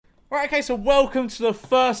Right, okay, so welcome to the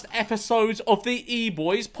first episode of the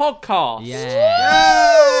Eboys podcast.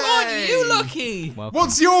 Aren't you lucky? Welcome.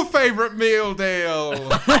 What's your favourite meal deal?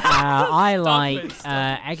 I like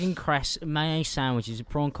egg and cress mayo sandwiches,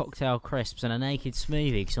 prawn cocktail crisps, and a naked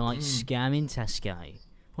smoothie because I like scamming Tesco.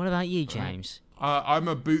 What about you, James? I'm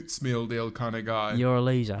a Boots meal deal kind of guy. You're a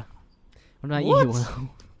loser. What about What? you,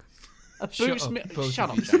 Will? Shut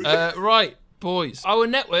up, James. Right, boys. Our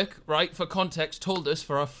network, right, for context, told us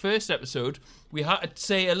for our first episode, we had to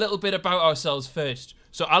say a little bit about ourselves first.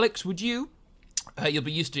 So, Alex, would you, you'll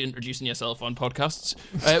be used to introducing yourself on podcasts,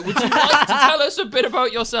 would you like to tell us a bit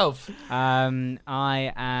about yourself?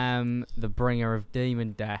 I am the bringer of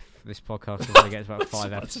demon death. This podcast only gets about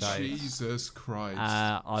 5 episodes. Jesus Christ.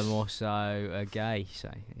 I'm also gay, so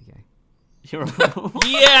there you go. You're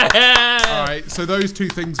Yeah! All right, so those two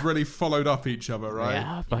things really followed up each other, right?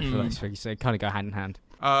 Yeah, both of those things, so kind of go hand in hand.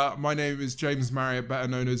 My name is James Marriott, better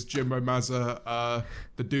known as Jimbo Mazza,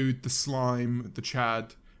 the dude, the slime, the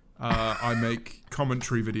Chad. I make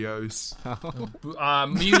commentary videos.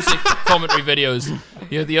 Music commentary videos.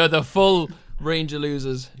 You're the other full range of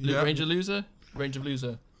losers. Yeah. Range of loser? Range of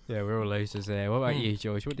loser. Yeah, we're all losers there. What about you,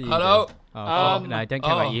 George? What do you Hello? do? Oh, no, don't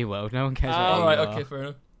care about you, Will. No one cares about you. Alright, Will. okay, fair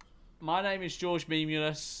enough. My name is George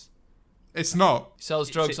Memulus. It's not. Sells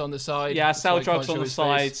drugs on the side. Yeah, I That's sell why he drugs can't on show the his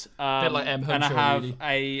side. face. Bit like M. And I Huncho, have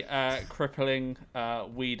really. a crippling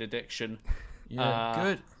weed addiction. Yeah,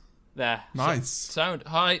 good. There. Nice. Sound.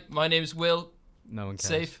 Hi, my name's Will. No one cares.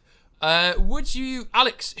 Safe. Would you,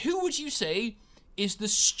 Alex? Who would you say is the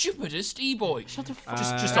stupidest e-boy? Shut the fuck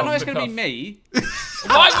Just I know off it's the going to be cuff. me.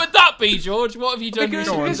 Why would that be, George? What have you done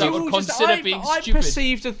recently Because that you would all just- consider being I'm stupid?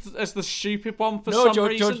 perceived as the stupid one for No, some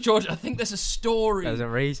George, reason. George, I think there's a story There's a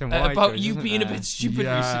reason why. about George, you isn't being a there? bit stupid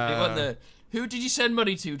Yeah. recently, wasn't there? Who did you send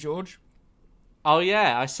money to, George? Oh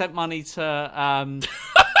yeah, I sent money to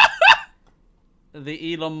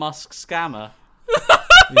the Elon Musk scammer.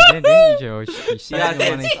 You did, didn't you, George? You said Yeah, I you did.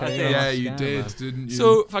 wanted to I do did. a Yeah, you scammer. did, didn't you?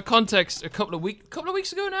 So, for context, a couple of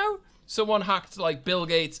weeks ago now, someone hacked like Bill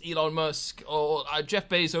Gates, Elon Musk, or Jeff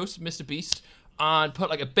Bezos, Mr. Beast, and put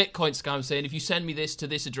like a Bitcoin scam saying, if you send me this to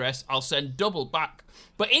this address, I'll send double back.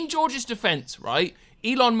 But in George's defense, right,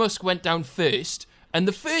 Elon Musk went down first, and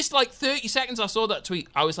the first like 30 seconds I saw that tweet,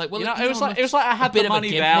 I was like, well, You know, Elon it was like Musk's I a had bit the of a money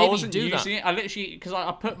gimp, there. I maybe wasn't do using that. it. I literally because I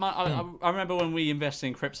put my. I remember when we invested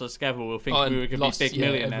in crypto together, we were thinking Oh, we were going to lost, be big yeah,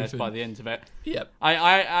 millionaires everything. by the end of it. Yep.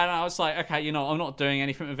 I was like, okay, you know, I'm not doing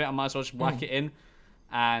anything with it. I might as well just whack it in.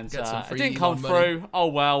 And Get some it free didn't come Elon money. through. Oh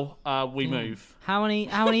well, we move. How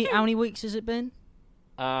many weeks has it been?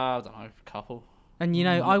 I don't know, a couple. And you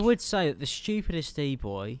know, I would say that the stupidest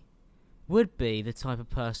e-boy would be the type of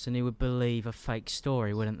person who would believe a fake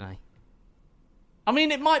story, wouldn't they? I mean,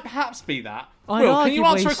 it might perhaps be that. I'd Will, can you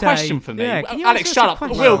arguably answer a say- question for me? Yeah, can you Alex, answer shut a up.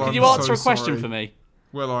 question? Will, Well, can you I'm answer so a question sorry. for me?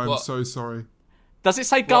 Well, I'm What? so sorry. Does it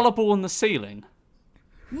say gullible on the ceiling?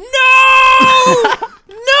 No!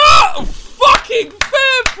 No! Fucking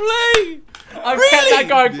fair play! I've Really? kept that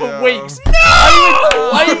going for Yeah. weeks. No!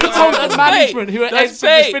 I even told the That's management bait. who had That's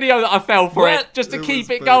edited this bait. video that I fell for Well, it, just to it keep was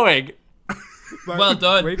it bait. going. Well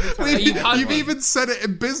done. You've had one. even said it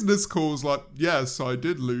in business calls, like, yes, I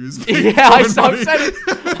did lose. Yeah, I've said it.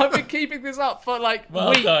 I've been keeping this up for like Well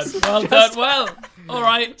weeks. done. Well done. Well, all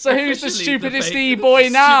right. So who's the Officially stupidest fake- e-boy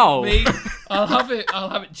now? Me. I'll have it.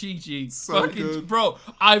 GG. So Fucking good. bro.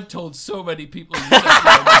 I've told so many people. You said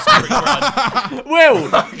I'm Will,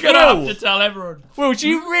 gonna have Will, to tell everyone. Will, do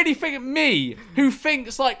you really think me, who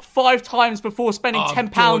thinks like 5 times before spending Oh,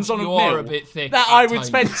 £10 George, on a you meal, are a bit thick that at I would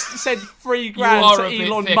times. send 3 You grand are to a bit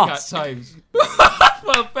Elon thick Musk? at times.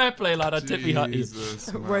 Well, fair play, lad. I tip me hat to you.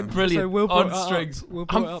 Jesus, man. Brilliant. So we'll put On it up- strings. we'll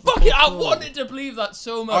put I'm it up the fucking. I top. wanted to believe that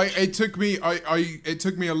so much. It took me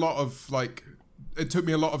a lot of like. It took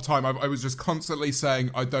me a lot of time. I was just constantly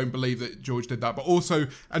saying I don't believe that George did that, but also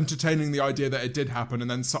entertaining the idea that it did happen.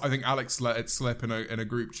 And then I think Alex let it slip in a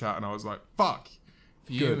group chat, and I was like, "Fuck."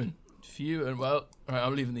 Fuming. Well, all right,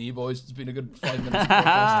 I'm leaving the E-Boys. It's been a good 5 minutes. Of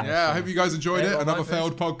podcasting. Yeah, I hope you guys enjoyed Yeah, it. well, Another my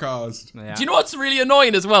failed podcast. Yeah. Do you know what's really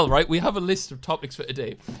annoying as well, right? We have a list of topics for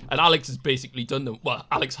today, and Alex has basically done them. Well,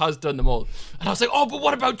 Alex has done them all. And I was like, oh, but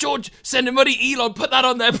what about George sending money? Elon, put that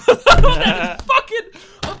on there. Put that on there. Fucking,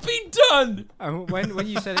 I've been done. When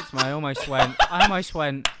you said it to me, I almost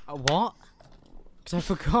went, what?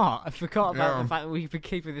 Because I forgot about Yeah. the fact that we've been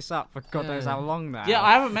keeping this up for God knows how long now. Yeah,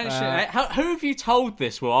 I haven't mentioned it. Who have you told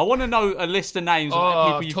this, Will? I want to know a list of names of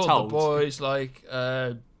people I've you've told told. the boys, like,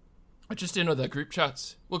 just in other group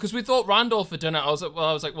chats. Well, because we thought Randolph had done it. I was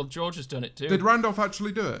like, well, George has done it too. Did Randolph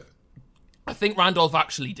actually do it? I think Randolph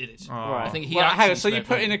actually did it. Right. I think he Well, actually hang on, so you spent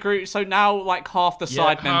put money. in a group. So now, like, half the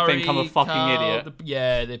sidemen think I'm a fucking Carl, idiot.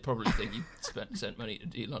 Yeah, they probably think you sent money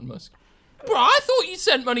to Elon Musk. Bro, I thought you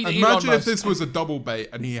sent money to Elon Imagine Musk. if this was a double bait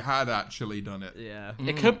and he had actually done it. Yeah.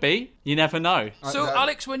 It could be. You never know. So,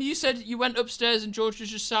 Alex, when you said you went upstairs and George was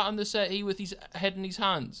just sat on the settee with his head in his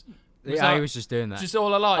hands, Yeah, he was just doing that. just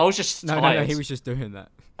all alive? I was just no, tired. no, he was just doing that.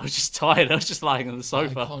 I was just tired. I was just lying on the I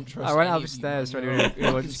sofa. can't trust I went any of upstairs you. for anyone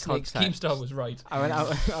who wants Snakes. context. Keemstar was right. I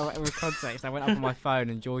went with context. I went up on my phone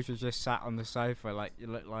and George was just sat on the sofa, like it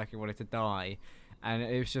looked like he wanted to die. And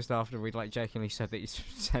it was just after we'd like jokingly said that he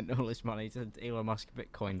sent all his money to Elon Musk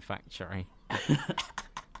Bitcoin factory.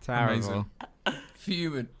 Terrible. Amazing.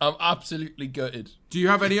 Fuming. I'm absolutely gutted. Do you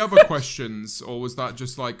have any other questions, or was that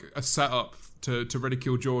just like a setup to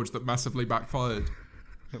ridicule George that massively backfired?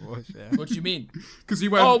 It was, yeah. What do you mean? Because you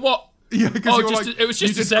went. Oh, what? Yeah, because Oh, you were just like, it was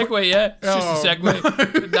just you a segue, yeah. It's just a Oh,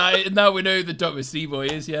 segue. Now we know who the dumbest E-boy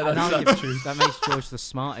is, yeah. And That's I'll that's give- true. that makes George the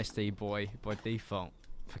smartest E-boy by default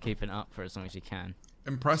for keeping it up for as long as he can.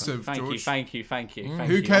 Impressive, Thank George. you, thank you, thank you, thank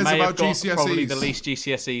Who you. cares I may about have got probably GCSEs? the least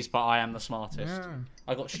GCSEs, but I am the smartest. Yeah.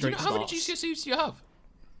 I got Do you street know how many smarts. GCSEs do you have?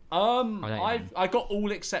 I don't I got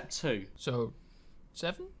all except 2. So,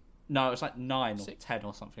 7? No, it's like 9 or 6? 10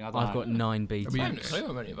 or something. I don't know. I've got 9 B I I mean, haven't a clue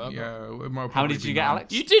how many of them. Yeah. it might How many probably did you be get, 9.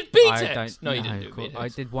 Alex? You did I BTEC? don't No, you know, didn't do cool. BTEC. I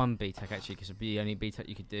did one BTEC actually because the only BTEC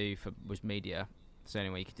you could do was media. It's the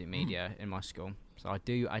only way you could do media in my school. So I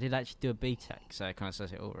did actually do a BTEC, so it kind of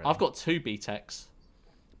says it all. Really. I've got 2 BTECs.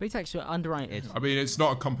 BTECs are underrated. I mean, it's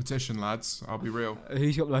not a competition, lads. I'll be real.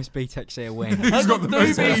 Who's got the most BTECs here win? Who's got the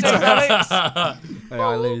most BTECs, BTEC? Alex.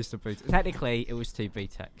 I lose the BTEC. Technically, it was 2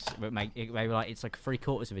 BTECs, but maybe like it's like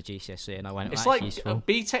 3/4 of a GCSE, and I went. It's That's like useful.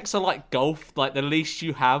 BTECs are like golf. Like the least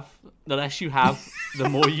you have, the less you have, the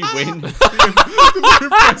more you win. The more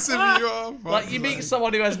impressive you are. Like you meet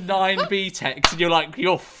someone who has 9 BTECs, and you're like,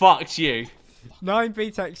 you're fucked, you. 9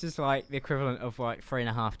 BTECs is like the equivalent of like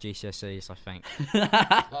 3.5 GCSEs, I think.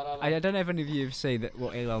 I don't know if any of you have seen that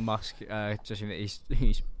what Elon Musk, judging that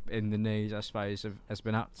he's in the news, I suppose, has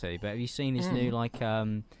been up to. But have you seen his new like? I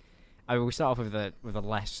mean, we'll start off with the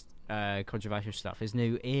less controversial stuff. His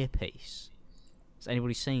new earpiece. Has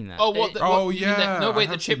anybody seen that? Oh, what? Oh, you mean yeah, No, I wait,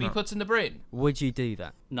 the have chip seen he that. puts in the brain. Would you do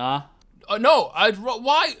that? Nah. No,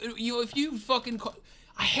 why? If you fucking.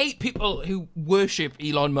 I hate people who worship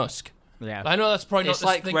Elon Musk. Yeah. I know that's probably not It's the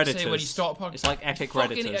like thing to say when Redditors. you start a podcast. It's like epic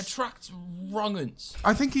Fucking Redditors. It attracts wrong-uns.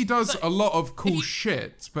 I think he does a lot of cool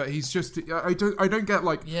shit, but he's just I don't get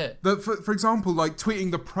like Yeah. for example, like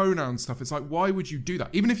tweeting the pronoun stuff. It's like, why would you do that?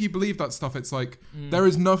 Even if you believe that stuff, it's like there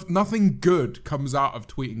is nothing good comes out of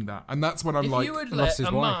tweeting that, and that's when I'm If like, you would lost let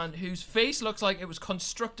his a wife. man whose face looks like it was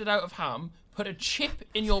constructed out of ham put a chip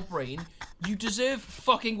in your brain, you deserve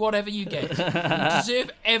fucking whatever you get. You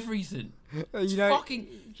deserve everything. You know, Fucking. do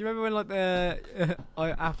you remember when like the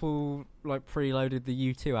Apple like preloaded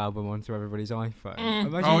the U2 album onto everybody's iPhone?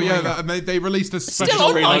 Imagine oh yeah, like that, and they released a Still special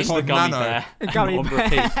on Realised the iPod gummy Nano. bear. a gummy on bear.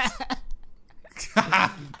 repeat.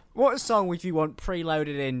 What song would you want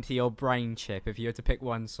preloaded into your brain chip if you had to pick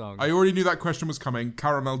one song? I already knew that question was coming.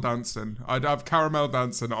 Caramel Dancing. I'd have Caramel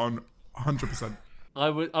Dancing on 100%. I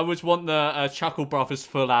would want the Chuckle Brothers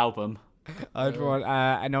full album. I'd want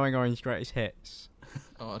Annoying Orange Greatest Hits.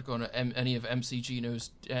 Oh, I'd go on any of MC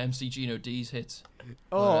Gino D's hits.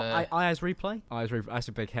 Oh, Aya's Replay. That's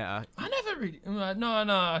a big hitter. I never really.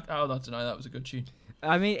 I'll not deny that was a good tune.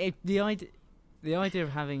 I mean, the idea of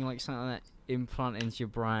having like something like that implanted into your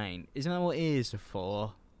brain, isn't that what ears are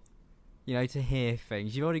for? You know, to hear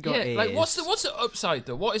things. You've already got ears. Like what's the upside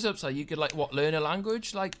though? What is upside? You could like learn a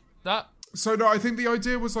language like that. So no, I think the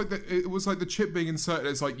idea was like it was like the chip being inserted.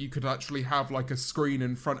 It's like you could actually have like a screen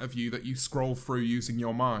in front of you that you scroll through using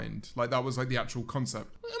your mind. Like that was like the actual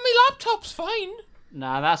concept. I mean, laptop's fine.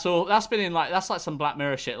 Nah, that's all. That's been in like some Black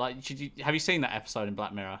Mirror shit. Like, have you seen that episode in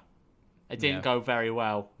Black Mirror? It didn't go very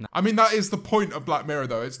well. I mean, that is the point of Black Mirror,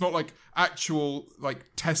 though. It's not like actual like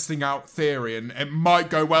testing out theory, and it might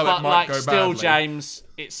go well, But it might like, go still, badly. James,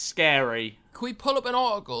 it's scary. Can we pull up an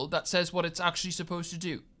article that says what it's actually supposed to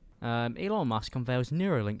do? Elon Musk unveils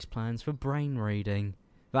Neuralink's plans for brain reading.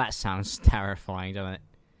 That sounds terrifying, doesn't it?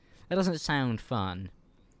 That doesn't sound fun.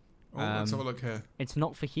 Oh, let's have a look here. It's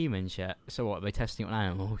not for humans yet. So what, are they testing it on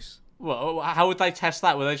animals? Well, how would they test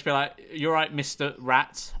that? Would they just be like, "You're right, Mr.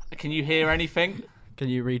 Rat. Can you hear anything? Can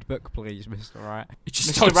you read book, please, Mr. Right? It just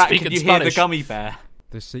Mr. starts Rat, speaking can you Spanish. hear the gummy bear?"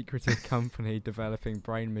 The secretive company developing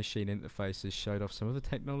brain-machine interfaces showed off some of the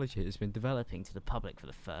technology it has been developing to the public for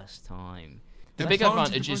the first time. The big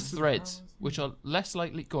advantage is threads, which are less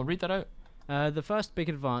likely. Go on, read that out. The first big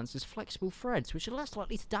advance is flexible threads, which are less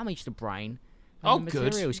likely to damage the brain Oh, the good,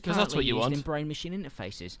 materials 'cause that's what currently you used want. in brain-machine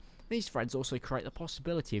interfaces. These threads also create the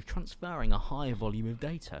possibility of transferring a higher volume of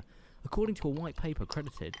data. According to a white paper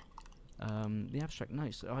credited, the abstract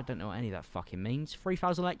notes, I don't know what any of that fucking means.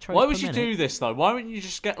 3,000 electrodes Why per would you minute. do this though? Why wouldn't you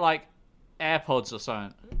just get like AirPods or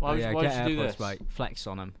something? Why would Yeah, you get do AirPods, this? mate. Flex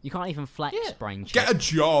on them. You can't even flex Yeah. brain chip. Get a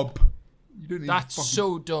job. You don't need That's fucking-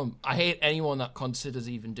 so dumb. I hate anyone that considers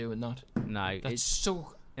even doing that. No, That's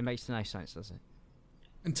so. it makes no sense, does it?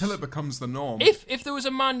 Until it becomes the norm. If there was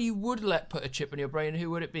a man you would let put a chip in your brain, who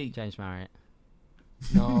would it be? James Marriott.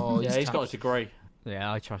 No, Yeah, he's got a degree.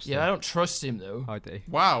 Yeah, I trust him. Yeah, I don't trust him though. I do.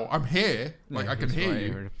 Wow, I'm here. Like, Yeah, I can he's hear right you.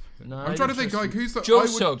 here. No, I'm I trying to don't think, trust like, him. who's the... Joe I would-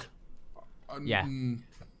 Sugg. Yeah.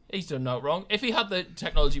 He's done no wrong. If he had the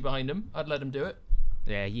technology behind him, I'd let him do it.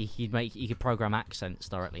 Yeah, you could program accents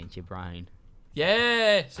directly into your brain.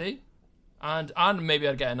 Yeah, see? And maybe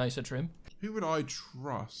I'd get a nicer trim. Who would I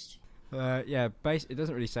trust? Yeah, it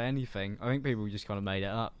doesn't really say anything. I think people just kind of made it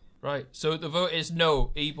up. Right, so the vote is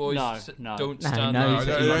no. E-boys No. don't No, stand no, up. I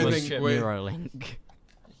don't it was think chip we- Neuralink.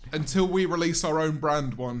 Until we release our own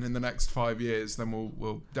brand one in the next 5 years, then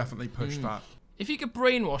we'll definitely push that. If you could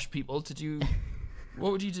brainwash people to do...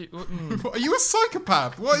 What would you do? What, are you a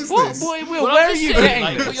psychopath? What is What? this? Will, Well, where I'm are just you saying, getting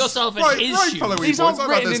like, this? put yourself in Right, his right, shoes. fellow These E-boys, aren't I've had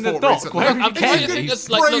written this in the thought doc. recently. Where have you I'm getting trying to think these? of,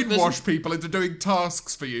 like, look, there's- Brainwash people into doing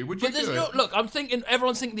tasks for you. Would you But there's do no... it? Look, I'm thinking...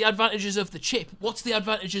 Everyone's thinking the advantages of the chip. What's the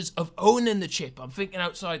advantages of owning the chip? I'm thinking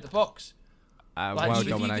outside the box. Like, World if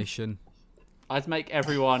you could- domination. I'd make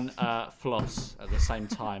everyone floss at the same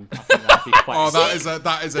time. I think that'd be quite. Oh, that is a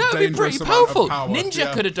That would be pretty dangerous amount powerful. of power. Ninja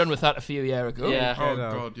Yeah. could have done with that a few years ago. Yeah. Oh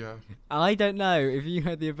Yeah. god, yeah. I don't know. If you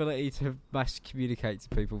had the ability to mass communicate to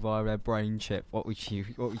people via their brain chip, what would you?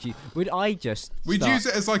 Would I just? We'd start- use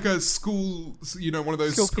it as like a school, one of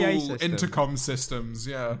those School PA school system. intercom systems.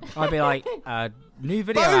 Yeah. I'd be like, new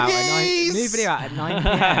video out at 9. Bogies! New video out at 9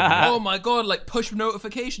 p.m. Oh my god, like push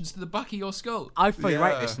notifications to the back of your skull. I fully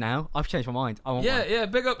rate Yeah. this now. I've changed my mind. I want Yeah, one. yeah,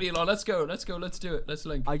 big up Elon. Let's go, let's do it. Let's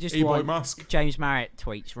link. I just E-boy want Musk. James Marriott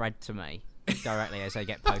tweets read to me directly as they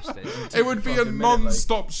get posted. It would be a fucking minute, like.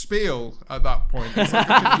 non-stop spiel at that point. It's like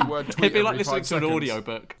a 50-word tweet It'd be like every listening 5 to an seconds.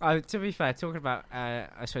 audiobook. To be fair, talking about, I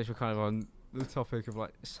suppose we're kind of on the topic of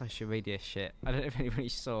like social media shit. I don't know if anybody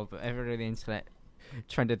saw, but everyone on the internet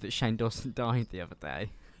trended that Shane Dawson died the other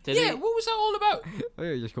day. Did Yeah, he? what was that all about? I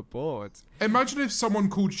think I just got bored. Imagine if someone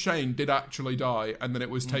called Shane did actually die, and then it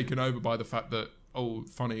Mm. was taken over by the fact that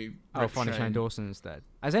funny. Oh, Rip funny Shane. Shane Dawson's dead.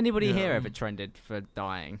 Has anybody Yeah. here ever trended for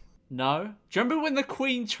dying? No. Do you remember when the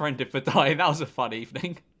Queen trended for dying? That was a fun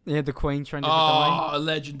evening. Yeah, the Queen trended for dying. Oh, a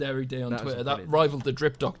legendary day on That was Twitter. a That brilliant rivaled the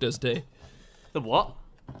Drip Doctors Day. The what?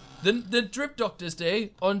 The Drip Doctors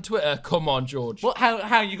Day on Twitter. Come on, George. What?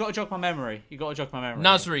 How? You got to jog my memory.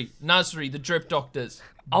 Nasri, the Drip Doctors.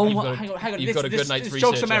 Oh, You've my, got a- hang on. You've This, got a this, good night's this research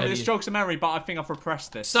jokes of memory. ahead of This you. jokes of memory, but I think I've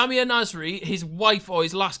repressed this. Samir Nasri, his wife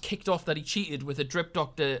always last kicked off that he cheated with a drip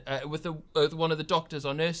doctor, with one of the doctors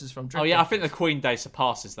or nurses from Drip Oh yeah, I Doctors. think the Queen Day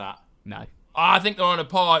surpasses that. No. I think they're on a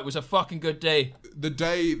par. It was a fucking good day. The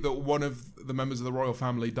day that one of the members of the royal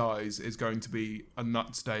family dies is going to be a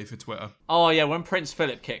nuts day for Twitter. Oh yeah, when Prince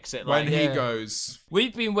Philip kicks it, When like he Yeah. goes,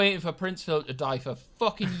 We've been waiting for Prince Philip to die for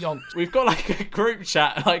fucking yonks. we've got like a group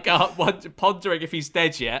chat, like pondering if he's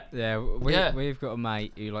dead yet. Yeah, Yeah. we've got a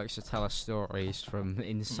mate who likes to tell us stories from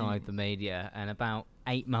inside the media, and about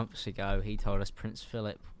 8 months ago he told us Prince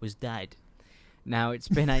Philip was dead. Now it's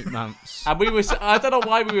been 8 months. And I don't know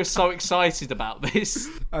why we were so excited about this.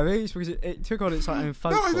 I think it's because it took on its own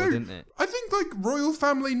folklore, didn't it? I think like royal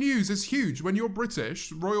family news is huge. When you're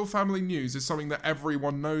British, royal family news is something that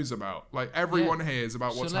everyone knows about. Like everyone hears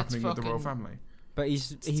about So what's let's happening with the royal fucking- family. But he's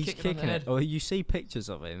kick it on the kicking head. it. Or you see pictures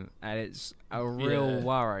of him, and it's a real Yeah.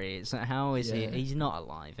 worry. It's like, how is Yeah. he? He's not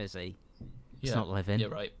alive, is he? He's Yeah. not living. Yeah,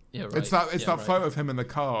 right. Yeah, right. It's that Yeah, right. photo of him in the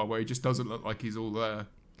car where he just doesn't look like he's all there.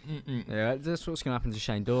 Yeah, that's what's going to happen to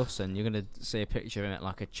Shane Dawson. You're going to see a picture of him at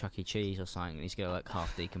like a Chuck E. Cheese or something, and he's going to look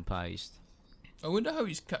half decomposed. I wonder how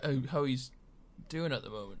he's doing at the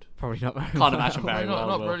moment. Probably not very Can't well. imagine very not, well.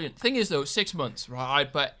 not Will. brilliant. Thing is though, 6 months, right?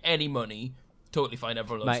 I'd bet any money. Totally fine,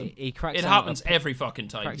 everyone loves Mate, him. he cracks It out happens a, every fucking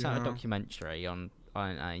time. cracks out a documentary on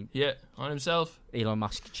Yeah, on himself. Elon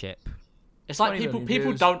Musk chip. It's like 20 million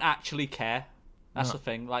people views. don't actually care. That's No. the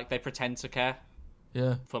thing. Like they pretend to care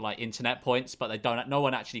Yeah. for like internet points, but they don't. No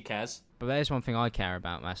one actually cares. But there's one thing I care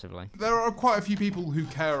about massively. There are quite a few people who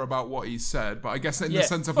care about what he said, but I guess in Yeah, the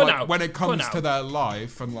sense of for like now, when it for comes now. to their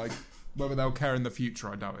life and like whether they'll care in the future,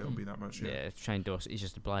 I doubt it'll be that much. Yeah, Shane Dawson, he's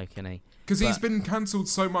just a bloke, isn't he? Because he's But- been cancelled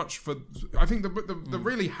so much for. I think the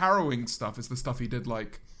really harrowing stuff is the stuff he did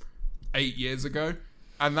like 8 years ago,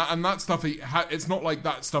 and that stuff it's not like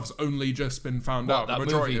that stuff's only just been found What, out. that The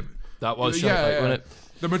majority movie? That was Yeah, shite, yeah. wasn't it?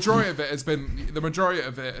 The majority of it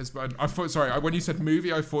has been. I thought. Sorry, when you said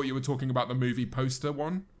movie, I thought you were talking about the movie poster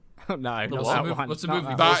one. No, not what? that one. What's the Not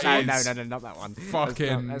movie? that one. That No, not that one.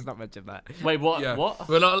 fucking- Let's not mention that. Wait, what? Yeah. What?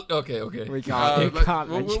 We're not okay. We can't. We can't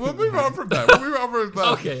mention we'll move that. on from there. We'll move on from there.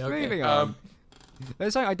 Okay. Moving on.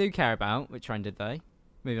 There's something I do care about, which trended though.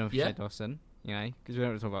 Moving on from Yeah. Shane Dawson, because we don't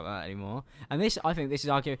want to talk about that anymore. And this, I think, this is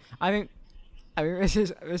this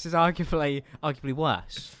is arguably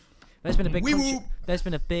worse. There's been a big. There's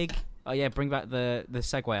been a big. Oh yeah, bring back the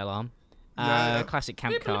Segway alarm. Yeah. Classic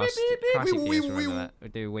campcast. Classic viewers remember that. We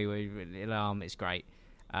do wee alarm. It's great.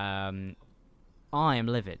 I am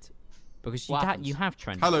livid because you have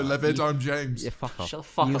trended. Hello, right? Livid. I'm James. Yeah, fuck off. Shut the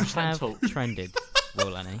fuck you up, have talk. trended, Will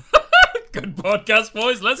Lenny. Good podcast,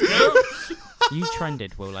 boys. Let's go. You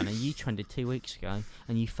trended, Will Lenny. You trended 2 weeks ago,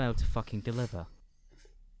 and you failed to fucking deliver.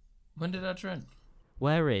 When did that trend?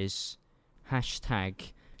 Where is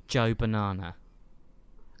 #Joe Banana?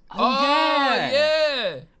 Oh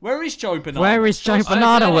yeah. Where is Joe Banana? Where is Joe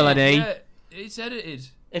Banana, Will Lenny? Yeah, it's edited.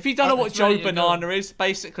 If you don't know what it's Joe ready to Banana is,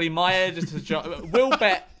 basically my editor will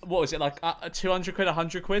bet, what was it, like 200 quid,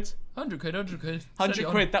 100 quid? 100 quid. 100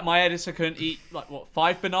 quid that my editor couldn't eat,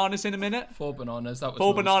 5 bananas in a minute? 4 bananas. That was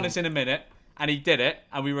 4 bananas in a minute, and he did it,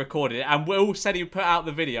 and we recorded it, and Will said he would put out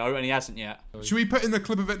the video, and he hasn't yet. Should we put in the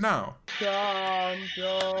clip of it now?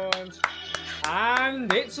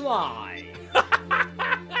 And it's live.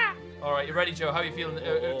 All right, you ready, Joe? How are you feeling?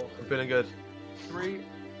 I'm feeling good. 3,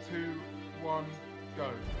 2, 1, go.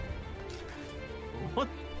 What?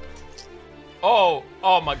 Oh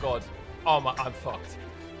my god. I'm fucked.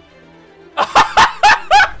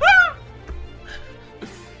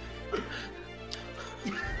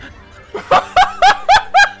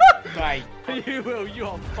 Mate, you will, you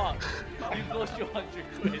are fucked. You've lost your 100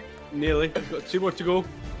 quid. Nearly. We've got 2 more to go.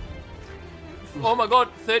 Oh my god,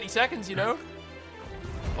 30 seconds, you know?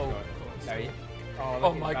 Oh,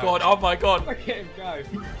 oh my god, oh my god. Look at him go.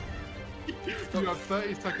 You have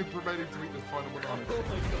 30 seconds remaining to eat this final banana.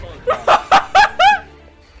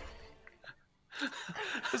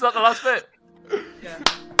 Is that the last bit? Yeah.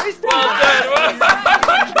 Well done.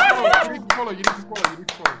 You need to swallow. You need to swallow.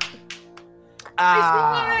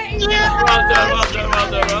 Well done.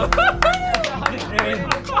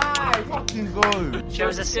 Fucking go.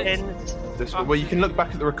 Shows us in. This one, well, you can look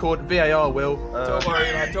back at the record. VAR will.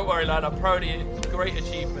 Don't worry, lad. I'm proud of you. Great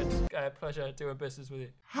achievement. Pleasure doing business with you.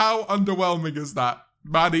 How underwhelming is that?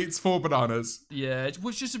 Man eats 4 bananas. Yeah, it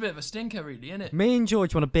was just a bit of a stinker, really, isn't it? Me and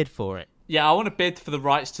George want to bid for it. Yeah, I want to bid for the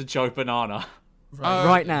rights to Joe Banana.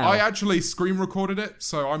 Right now. I actually screen recorded it,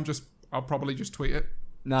 so I'll probably just tweet it.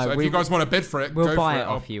 No, So if you guys want to bid for it, we'll go buy for it it.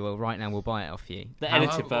 off you. Will right now we'll buy it off you. The How-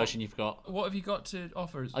 edited version you've got. What have you got to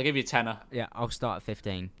offer us? I'll give you a tenner. Yeah, I'll start at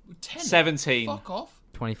 15, 10? 17. Fuck off.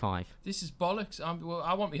 25. This is bollocks.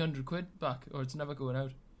 I want me 100 quid back, or it's never going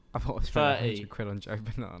out. I thought I spent 30. 100 quid on Joe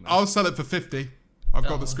Banana. I'll sell it for 50. I've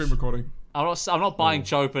got the screen recording. I'm not buying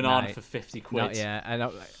Joe Banana no. for 50 quid. Not yet.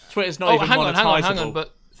 And Twitter's not even hang monetizable. on.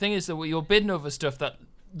 But thing is that you're bidding over stuff that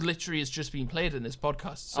literally has just been played in this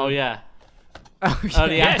podcast. So. Oh yeah. yeah.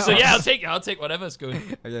 Yeah, so I'll take whatever's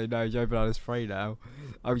going. Okay, no, Joe Banana's free now.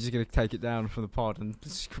 I'm just going to take it down from the pod and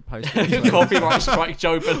post it. Copyright strike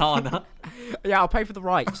Joe Banana. Yeah, I'll pay for the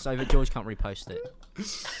rights so that George can't repost it.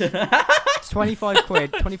 It's 25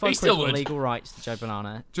 quid. 25 He quid still for would. legal rights to Joe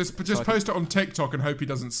Banana. Just post it on TikTok and hope he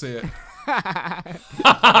doesn't see it.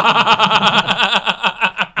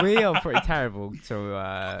 We are pretty terrible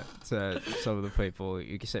to some of the people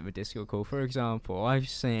you can send me a Discord call. For example, I've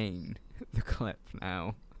seen the clip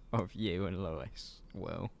now of you and Lewis.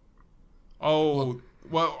 Will.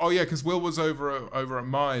 Yeah, because Will was over at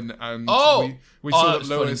mine, and Oh! we Oh, saw that that was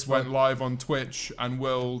Lewis funny. went live on Twitch, and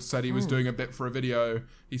Will said he was doing a bit for a video.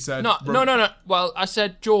 He said, No. Well, I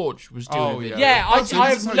said George was doing Oh, it. yeah. Yeah, I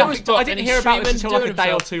didn't hear about this until like a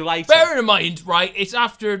day or two later. Bear in mind, right? It's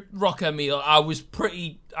after Rocker meal. I was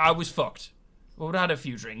fucked. Well, we had a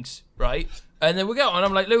few drinks, right? And then we go on.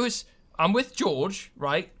 I'm like, Lewis, I'm with George,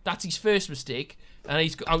 right? That's his first mistake.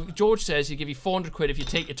 And George says he'll give you 400 quid if you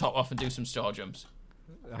take your top off and do some star jumps.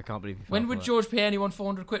 I can't believe you. When would George pay anyone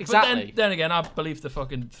 400 quid? Exactly. But then again, I believe the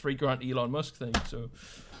fucking $3,000 Elon Musk thing. So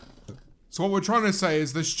what we're trying to say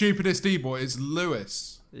is the stupidest e-boy is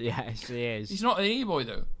Lewis. Yes, he is. He's not an e-boy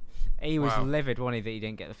though. He was Wow. livid, wasn't he, that he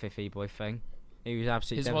didn't get the fifth e-boy thing. He was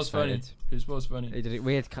absolutely His was funny. devastated. His was funny. He did it.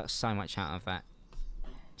 We had cut so much out of that.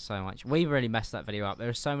 So much. We really messed that video up. There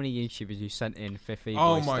are so many YouTubers who sent in fifth e-boy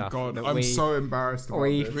Oh my stuff god, that I'm we, so embarrassed about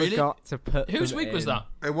we this. Really? forgot to put Whose them week was in. that?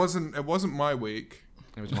 It wasn't my week.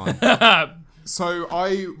 It was mine. So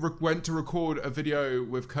I went to record a video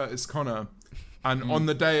with Curtis Connor, And on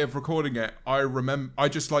the day of recording it, I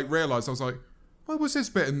just like realised, I was like, why was this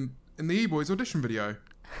bit in the Eboys audition video?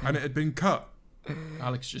 And it had been cut.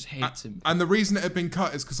 Alex just hates him. And the reason it had been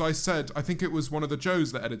cut is because I said, I think it was one of the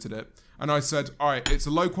Joes that edited it, and I said, all right, it's a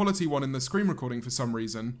low quality one in the screen recording for some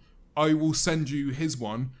reason. I will send you his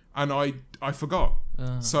one, and I forgot.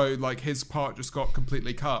 So like his part just got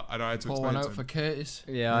completely cut, and I had to Pour explain one it out to him. for Curtis.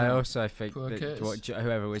 Yeah, I also think Poor that Curtis.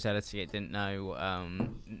 whoever was editing it didn't know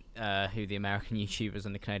who the American YouTubers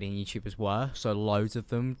and the Canadian YouTubers were, so loads of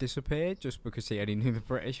them disappeared just because he only knew the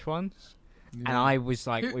British ones. Yeah. And I was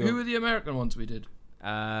like, Who were the American ones we did?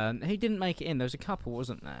 who didn't make it in? There was a couple,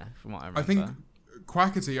 wasn't there? From what I remember. I think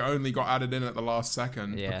Quackity only got added in at the last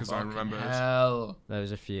second Yeah. because I remember it. Hell. there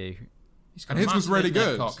was a few. He's got And a his was massive really internet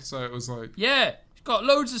good, cock. so it was like... Yeah, he's got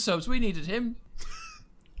loads of subs. We needed him.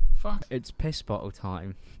 Fuck. It's piss bottle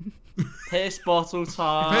time. Piss bottle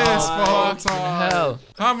time. Piss bottle Fucking time. hell.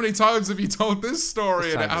 How many times have you told this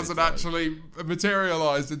story So and it many hasn't times. actually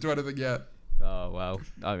materialised into anything yet? Oh well.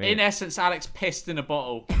 I mean, In essence, Alex pissed in a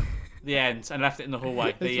bottle. The end, and left it in the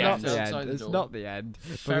hallway. The it's not end. the Outside end. the It's door. not the end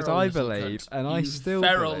because Feral I little believe, cunt. and I You still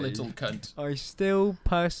feral believe, little cunt. I still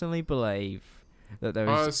personally believe that there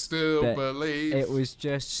I was. still that believe... It was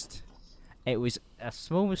just. It was a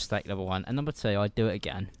small mistake, number one, and number two, I'd do it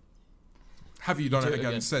again. Have you done Do it it again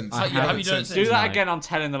again. since? I Yeah, have haven't you done it since. Do that No. again. I'm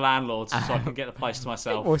telling the landlord so I can get the place to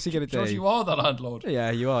myself. What's he gonna do? George, you are the landlord.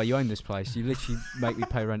 Yeah, you are. You own this place. You literally make me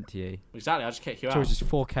pay rent to you. Exactly. I just kick you out. George, it's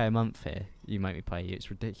 4K a month here. You make me pay you.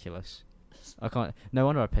 It's ridiculous. I can't. No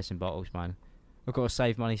wonder I piss in bottles, man. I've got to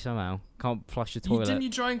save money somehow. Can't flush the toilet. Didn't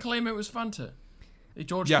you try and claim it was Fanta?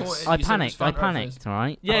 George Yes. caught it, I you said it was panicked. I Fanta at panicked. first. All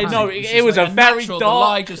right. Yeah, I no, panicked. It's it just was like a very natural, the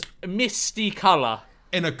lie dark, just- misty colour.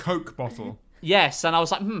 In a Coke bottle. Yes, and I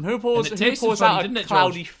was like, who pours And it tasted out funny, a didn't it,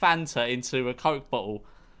 cloudy Fanta into a Coke bottle?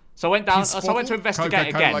 So I went down. So I went to investigate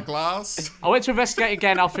Coca-Cola again. glass. I went to investigate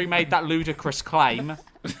again after he made that ludicrous claim, and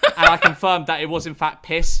I confirmed that it was in fact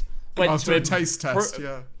piss. Went After to a him, taste test,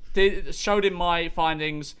 yeah. showed him my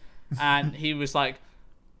findings, and he was like,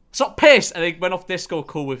 "Stop piss!" And they went off Discord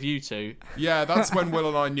call with you two. Yeah, that's when Will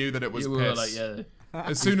and I knew that it was You piss. were like, yeah.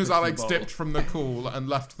 As soon as Alex bottle. dipped from the call and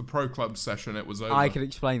left the Pro Club session, it was over. I can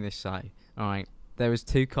explain this, say. Alright, there was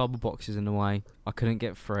 2 cardboard boxes in the way. I couldn't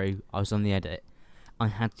get through. I was on the edit. I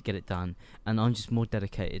had to get it done. And I'm just more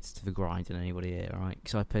dedicated to the grind than anybody here, alright?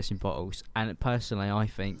 Because I piss in bottles. And personally, I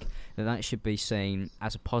think that should be seen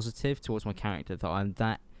as a positive towards my character, that I'm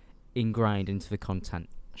that ingrained into the content.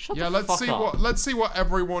 Shut Yeah, the let's fuck see up. let's see what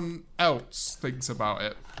everyone else thinks about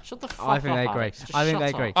it. Shut the fuck I think up, they agree. Alex. Just I think shut they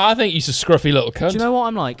up. agree. I think he's a scruffy little cunt. Do you know what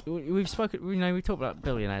I'm like? We've spoken, we talked about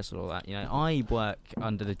billionaires and all that. You know, I work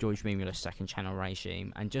under the George Mimulus second channel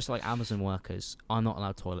regime, and just like Amazon workers, I'm not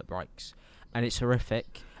allowed toilet breaks, and it's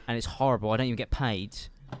horrific and it's horrible. I don't even get paid to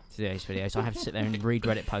do those videos. I have to sit there and read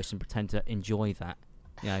Reddit posts and pretend to enjoy that.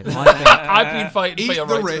 You know, I think I've been fighting for Eat your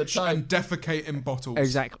the rights for rich time. and defecate in bottles.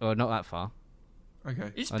 exactly. Well, not that far.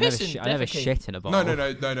 Okay. He's I never, pissing. I never defecating. shit in a bottle.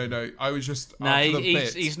 No. I was just No, after the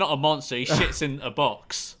he's bit. he's not a monster. He shits in a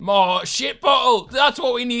box. More shit bottle. That's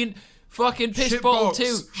what we need. Fucking piss Shit bottle box.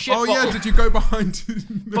 too. Shit Oh bottle. yeah, did you go behind?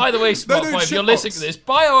 By the way, Spotify, if you're listening to this,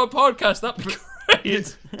 buy our podcast. That'd be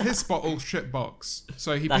great. Piss bottle, shit box.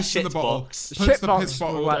 So he That pisses in the shit bottle, box. puts Shit the box piss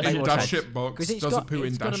bottle will make in more dash sense. shit box, Because does a poo in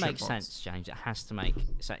it's got dash to make shit box. sense, James. It has to make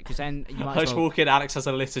sense. Because then you might as Post well... walk in, Alex has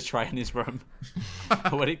a litter tray in his room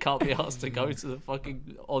when he can't be asked to go to the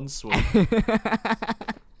fucking ensuite.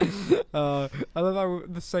 I love how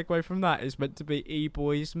the segue from that is meant to be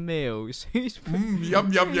Eboys meals. Who's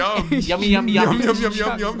Yum yum yum. Yummy, yummy, yum. Yum, yum, yum,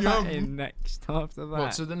 chucks yum, that yum. in next after that?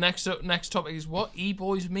 What, so the next topic is what?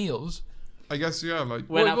 E-boys meals? I guess yeah, like Went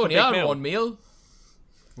Well, out we've for a only big had meal. one meal.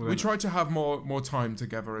 we tried to have more time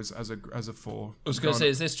together as a four. I was going to say,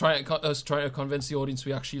 is this trying to convince the audience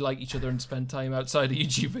we actually like each other and spend time outside of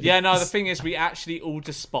YouTube videos? Yeah, no, the thing is, we actually all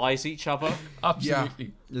despise each other.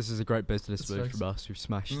 Absolutely. This is a great business move nice. from us. We've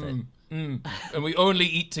smashed it. And we only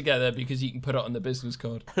eat together because you can put it on the business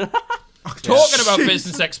card. Talking about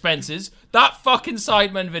business expenses, that fucking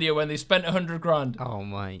Sidemen video when they spent 100 grand. Oh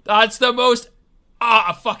mate. That's the most...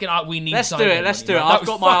 we need Let's do Sidemen it, let's money, do it. man. I've That was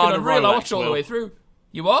got my eye fucking on a unreal. I Rolex, watched all the Will. way through.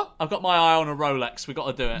 You what? I've got my eye on a Rolex. We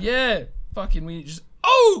got to do it. Yeah. Fucking we just...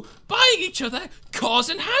 Oh! Buying each other cars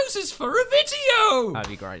and houses for a video! That'd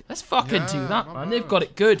be great. Let's fucking do Yeah, that, not man. bad. They've got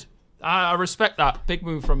it good. I respect that. Big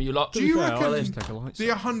move from you lot. Do you fair, I'll reckon just take a light the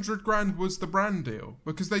 100 grand was the brand deal?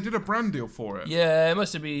 Because they did a brand deal for it. Yeah, it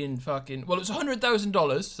must have been fucking... Well, it was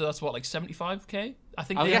 $100,000, so that's what, like 75k? I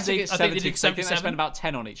think I'm they, guessing they, it's I think 70. they did I think they 77. spent about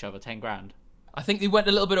 10 on each other, 10 grand. I think they went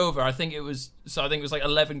a little bit over. I think it was like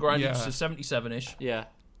 11 grand, Yeah. so 77-ish. Yeah.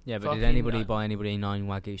 Yeah, but Fucking did anybody right. buy anybody 9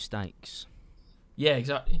 Wagyu steaks? Yeah,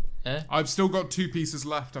 exactly. Yeah. I've still got 2 pieces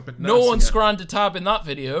left. I've been No nursing one it. scranned a tab in that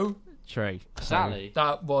video. True. Exactly.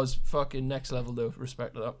 That was fucking next level, though.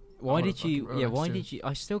 Respect to that. Why did you? Yeah, why did you?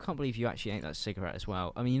 I still can't believe you actually ate that cigarette as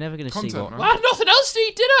well. I mean, you're never going to see Content, what. man. Well, I had nothing else to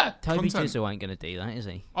eat, did I? Toby Content. Jizzle ain't going to do that, is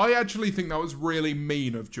he? I actually think that was really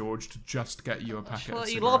mean of George to just get you a packet Well, of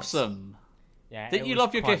he cigarettes. loves them. Yeah. Didn't you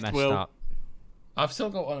love your gift, Will? I've still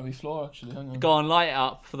got one on my floor, actually. Hang on. Go on, light it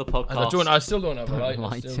up for the podcast. I still don't have a light.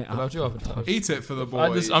 Light it But I do have a light. Eat it for the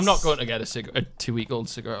boys. I'm not going to get a 2-week-old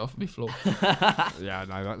cigarette off my floor. Yeah,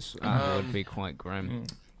 no, that would be quite grim.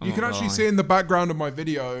 You can actually see in the background of my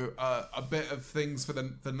video a bit of things for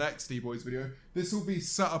the next Eboys video. This will be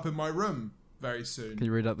set up in my room very soon. Can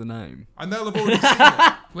you read out the name? And they'll have already seen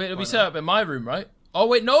it. Wait, it'll be set up in my room, right? Oh,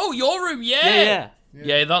 wait, no, your room, Yeah.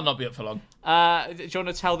 Yeah, that'll not be up for long. Do you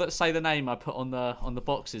want to say the name I put on the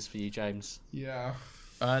boxes for you, James? Yeah.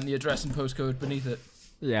 And the address and postcode beneath it.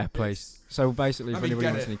 Yeah, please. So basically, if Let me anybody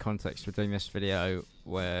get wants it. any context, we're doing this video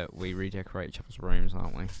where we redecorate each other's rooms,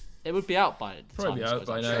 aren't we? It would be out by the Probably time out this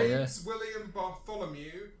by goes now, out. yeah. James William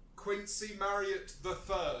Bartholomew Quincy Marriott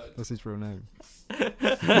III. That's his real name.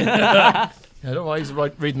 I don't know why he's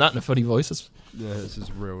reading that in a funny voice. Yeah, this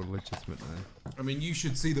is real legitimate name. I mean, you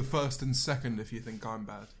should see the first and second if you think I'm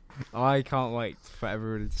bad. I can't wait for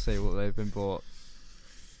everybody to see what they've been bought.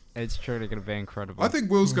 It's truly going to be incredible. I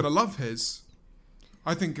think Will's gonna love his.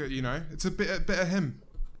 I think it's a bit of him.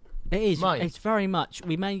 It is. Mine. It's very much.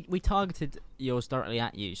 We targeted yours directly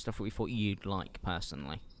at you, stuff that we thought you'd like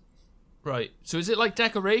personally. Right. So is it like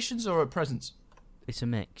decorations or presents? It's a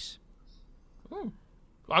mix.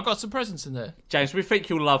 I've got some presents in there. James, we think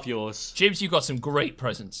you'll love yours. James, you got some great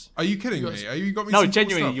presents. Are you kidding me? Are you got me? No, some cool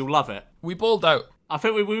genuinely, stuff? you'll love it. We balled out. I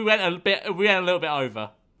think we went a little bit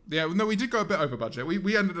over. Yeah, no, we did go a bit over budget.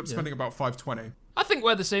 We ended up spending about $520. I think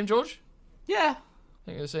we're the same, George. Yeah. I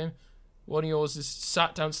think we're the same. One of yours is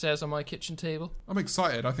sat downstairs on my kitchen table. I'm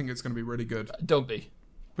excited. I think it's going to be really good. Don't be.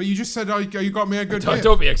 But you just said you got me a good gift.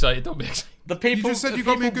 Don't be excited. Don't be excited. The people. just said the you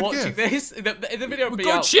got me a people good watching gift. this. The video will be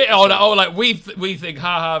Good out. shit. Oh, like we think,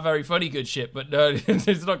 haha, very funny, good shit. But no,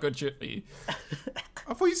 it's not good shit for you.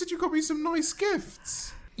 I thought you said you got me some nice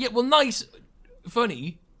gifts. Yeah, well, nice,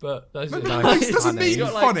 funny, but that's it. Nice doesn't funny. mean You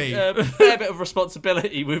got funny. a fair bit of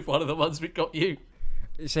responsibility with one of the ones we got you.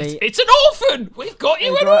 See, It's an orphan. We've got you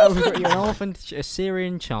an we've got orphan. you an orphan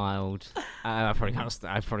Assyrian child. I probably can't.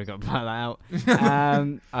 I've probably got to blur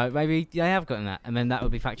that out. Maybe they have gotten that, and then that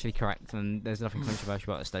would be factually correct, and there's nothing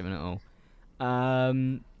controversial about the statement at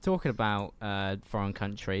all. Talking about foreign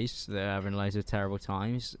countries that are having loads of terrible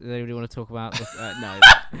times. Do anybody want to talk about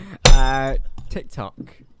no? TikTok.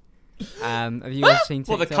 Have you guys seen TikTok?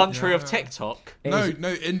 Well, the country of TikTok. It No,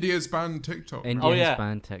 is- India's banned TikTok. India Oh, yeah. has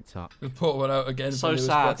banned TikTok. We put one out again. So for newest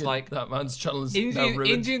sad, bucket. like, that man's channel is now ruined.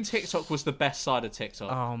 Indian TikTok was the best side of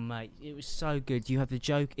TikTok. Oh mate, it was so good. You have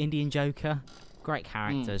the Indian Joker, great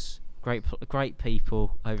characters, great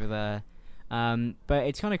people over there. But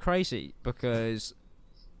it's kind of crazy because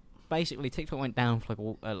basically TikTok went down for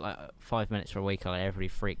like 5 minutes for a week. Like everybody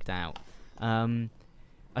freaked out.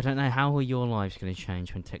 I don't know how are your lives going to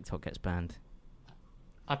change when TikTok gets banned.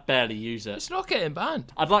 I barely use it. It's not getting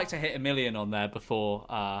banned. I'd like to hit 1 million on there before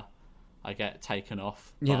I get taken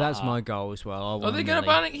off. Yeah, But, that's my goal as well. I Are want they a going to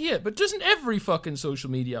million. ban it here? But doesn't every fucking social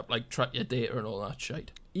media app like track your data and all that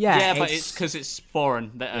shit? Yeah, but it's because it's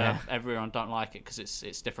foreign that Yeah. everyone don't like it because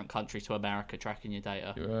it's different country to America tracking your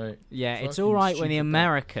data. Right. Yeah, it's Fucking all right when the stupid,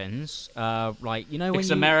 Americans, like when Because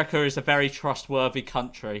you, America is a very trustworthy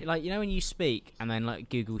country. like when you speak and then like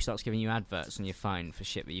Google starts giving you adverts on your phone for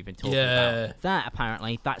shit that you've been talking Yeah. about. That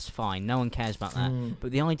apparently that's fine. No one cares about that.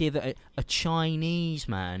 But the idea that a Chinese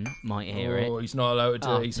man might hear it. Oh, he's not allowed to.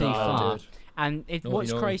 Oh, he's too not allowed far. to do it. And what's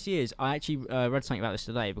naughty. crazy is I actually read something about this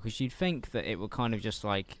today because you'd think that it would kind of just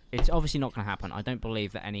like it's obviously not going to happen. I don't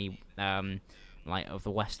believe that any like of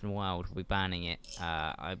the Western world will be banning it.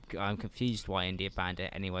 I'm confused why India banned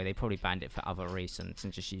it anyway. They probably banned it for other reasons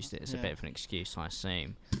and just used it as a bit of an excuse, I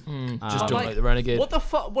assume. Just don't like, like the renegade. What the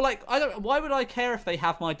fuck? Well, like I don't. Why would I care if they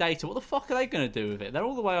have my data? What the fuck are they going to do with it? They're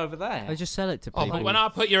all the way over there. They just sell it to Oh, people. but when I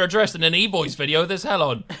put your address in an Eboys video, there's hell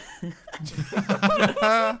on.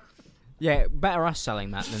 Yeah, better us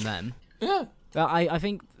selling that than them. Yeah. But I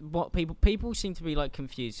think what people seem to be like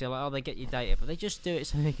confused. They're like, oh, they get your data, but they just do it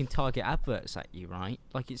so they can target adverts at you, right?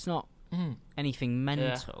 Like it's not anything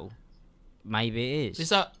mental. Maybe it is. Is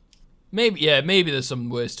that maybe? Yeah, maybe there's some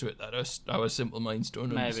worse to it that our simple minds don't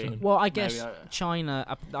Maybe. understand. Well, I guess Maybe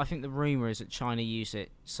China. I think the rumor is that China use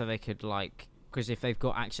it so they could like because if they've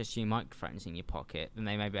got access to your microphones in your pocket, then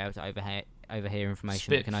they may be able to overhear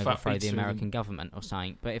information Spit that can fat overthrow beats the through them. American government or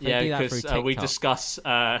something. But if Yeah, they do that through because TikTok, we discuss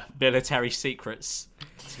military secrets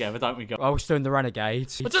together, don't we? I was doing the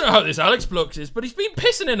Renegades. I don't know how this Alex bloke is, but he's been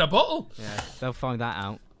pissing in a bottle. Yeah, they'll find that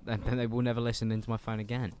out, and then they will never listen into my phone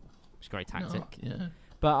again. It's a great tactic. No, yeah.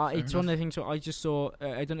 But it's one of the things that I just saw.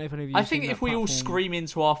 I don't know if any of you. I think if we all scream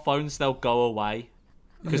into our phones, they'll go away.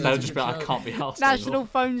 Because they'll just be like, I can't be asked. National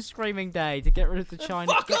Phone Screaming Day to get rid of the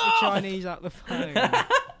Chinese. Get the Chinese out the phone.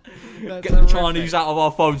 Get the Chinese out of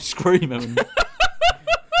our phones screaming. I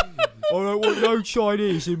don't want no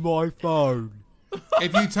Chinese in my phone.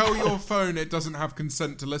 If you tell your phone it doesn't have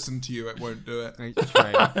consent to listen to you, it won't do it. It's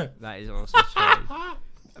true. That is also true.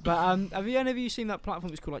 But have any of you seen that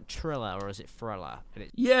platform? It's called like Triller, or is it Thriller?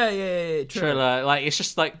 Yeah. Triller, like it's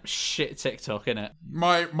just like shit TikTok, innit?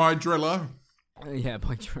 My driller. Yeah,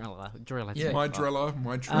 by Driller. Yeah. My driller.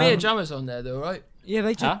 Mia Jammer's on there though, right? Yeah,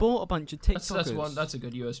 they just bought a bunch of TikTokers. That's a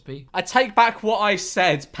good USP. I take back what I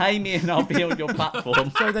said. Pay me and I'll be on your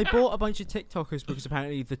platform. So they bought a bunch of TikTokers because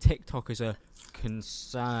apparently the TikTokers are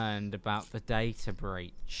concerned about the data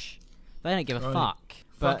breach. They don't give a fuck.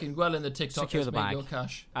 Fucking well in the TikTok. Secure the bag. Your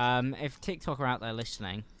cash. If TikTok are out there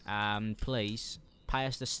listening, please pay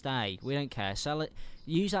us to stay. We don't care. Sell it.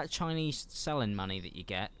 Use that Chinese selling money that you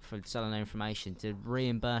get for selling their information to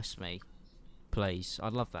reimburse me, please.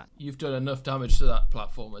 I'd love that. You've done enough damage to that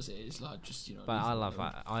platform as it is, like just But I love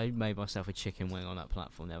that. I made myself a chicken wing on that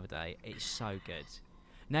platform the other day. It's so good.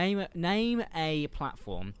 Name a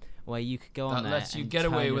platform where you could go on that there lets you and get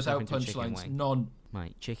turn away yourself without into a chicken punchlines. wing. None.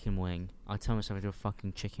 Mate, chicken wing. I turned myself into a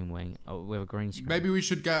fucking chicken wing with a green screen. Maybe we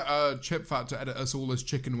should get Chip Fat to edit us all as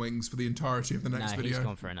chicken wings for the entirety of the next video. He's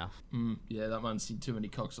gone for enough. Yeah, that man's seen too many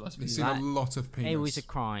cocks the last He's video. seen a lot of penis. It was a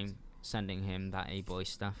crime sending him that Eboys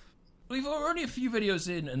stuff. We're only a few videos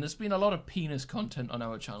in, and there's been a lot of penis content on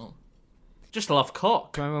our channel. Just love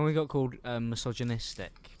cock. Do you remember when we got called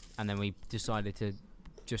misogynistic, and then we decided to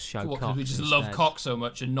just show cock? Because we just instead? love cock so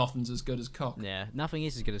much, and nothing's as good as cock. Yeah, nothing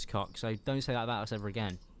is as good as cock, so don't say that about us ever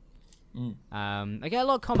again. I get a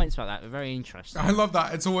lot of comments about that. They're very interesting. I love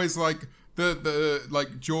that. It's always like the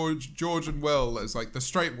like George and Will is like the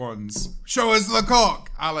straight ones. Show us the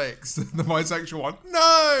cock, Alex. The bisexual one,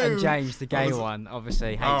 no. And James, the gay one,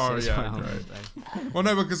 obviously hates it as well. Great. Well,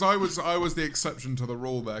 no, because I was the exception to the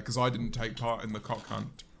rule there because I didn't take part in the cock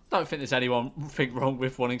hunt. Don't think there's anything wrong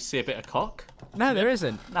with wanting to see a bit of cock. No, there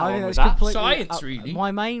isn't. No, I think with that's that. completely Science, really.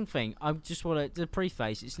 My main thing, I just want to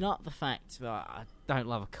preface. It's not the fact that I don't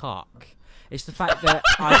love a cock. It's the fact that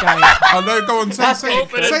I don't. Oh no, go on, say it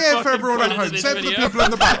for everyone at home. Say it for the people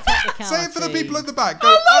in the back. Say it for the people in the back.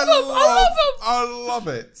 Go, I love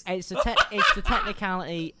it. It's the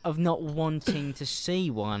technicality of not wanting to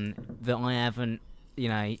see one that I haven't. You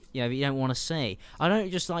don't want to see. I don't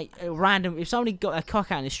just like random. If somebody got a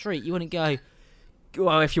cock out in the street, you wouldn't go.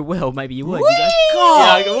 Well, if you will, maybe you would. You go,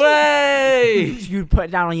 God! Yeah, way! You'd put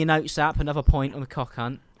it down on your notes app. Another point on the cock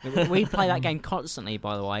hunt. We play that game constantly,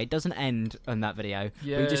 by the way. It doesn't end on that video.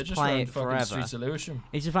 Yeah, we just play it forever. Streets of Lewisham.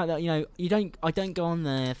 It's the fact that I don't go on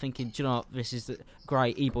there thinking, do you know what, this is the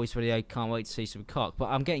great Eboys video. Can't wait to see some cock. But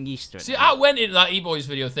I'm getting used to it. See, I went into that Eboys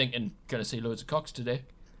video thinking, gonna see loads of cocks today.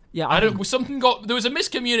 Yeah, there was a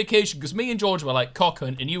miscommunication because me and George were like cock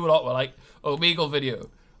hunt, and you lot were like Omegle video.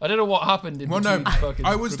 I don't know what happened in between.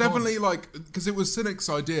 I was definitely like, because it was Cynic's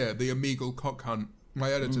idea, the Omegle cock hunt.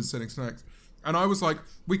 My editor, Cynic's next. And I was like,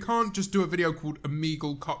 we can't just do a video called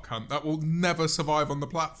Omegle cock hunt. That will never survive on the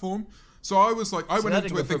platform. So I was like, I went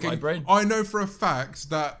into it thinking, I know for a fact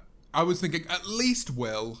that I was thinking at least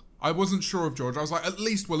Will. I wasn't sure of George. I was like, at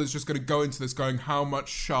least Will is just going to go into this going, how much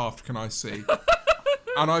shaft can I see?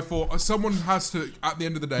 And I thought someone has to, at the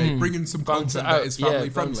end of the day, bring in some content that is family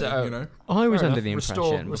friendly. You know, I was under the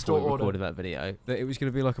impression before we recorded that video that it was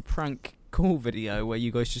going to be like a prank call video where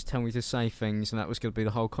you guys just tell me to say things, and that was going to be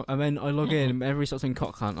the whole. And then I log in, and everybody starts saying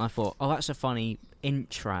cock hunt. And I thought, oh, that's a funny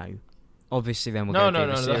intro. Obviously, then we're going to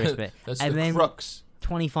do the serious bit. That's and the then crux.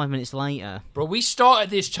 25 minutes later, bro, we started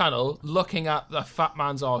this channel looking at the fat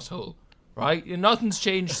man's arsehole, right? Nothing's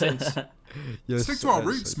changed since. Stick to our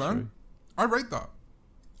roots, man. True. I rate that.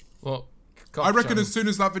 Well, I reckon as soon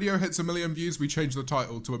as that video hits 1 million views, we change the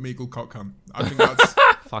title to Omegle Cock Hunt. I think that's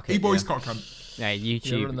Eboys Cock Hunt. Yeah,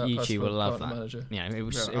 YouTube will love that. Manager. It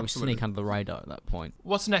was sneak under the radar at that point.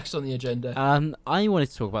 What's next on the agenda? I wanted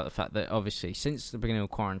to talk about the fact that obviously since the beginning of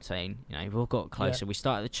quarantine, we've all got closer. Yeah. We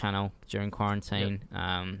started the channel during quarantine.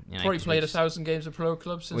 Yep. Probably played 1,000 games of Pro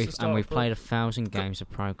Clubs since the start. And we've played 1,000 games of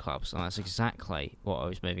Pro Clubs, and that's exactly what I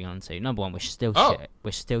was moving on to. Number one, we're still shit.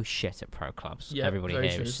 We're still shit at Pro Clubs. Yeah, everybody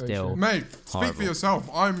here is still mate. Speak for yourself.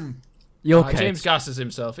 I'm You're good. James gasses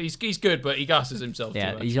himself. He's good, but he gasses himself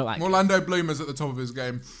Yeah, too much. he's not that good. Orlando Bloom is at the top of his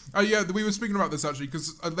game. Oh yeah, we were speaking about this actually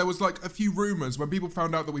because there was like a few rumours when people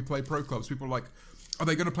found out that we play pro clubs. People were like, "Are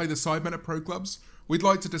they going to play the Sidemen at pro clubs?" We'd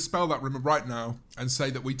like to dispel that rumour right now and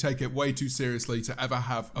say that we take it way too seriously to ever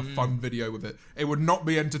have a fun video with it. It would not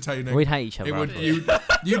be entertaining. We'd hate each other. It would.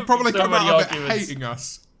 You'd probably So come out many of it arguments. hating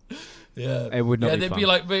us. Yeah, It would not Yeah, be there'd fun. be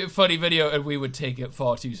like a funny video, and we would take it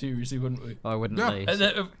far too seriously, wouldn't we? I wouldn't Yeah. lose. And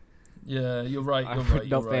then, yeah, you're right. I You're would right.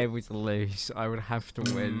 You're not be right. able to lose. I would have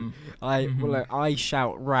to win. I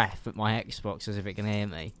shout ref at my Xbox as if it can hear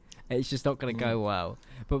me. It's just not going to go well.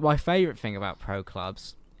 But my favourite thing about pro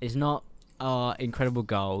clubs is not our incredible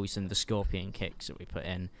goals and the scorpion kicks that we put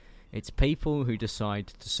in. It's people who decide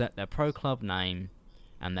to set their pro club name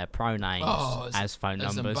and their pro names as phone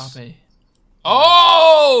numbers. Mbappe.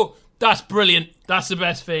 Oh, that's brilliant. That's the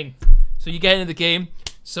best thing. So you get into the game,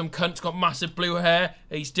 some cunt's got massive blue hair,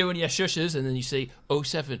 he's doing your shushes, and then you see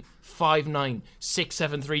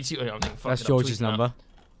 07596732. I'm thinking, fuck That's it, I'm George's tweeting that. number.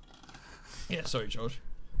 Yeah, sorry, George.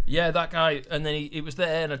 Yeah, that guy, and then he was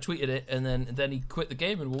there, and I tweeted it, and then he quit the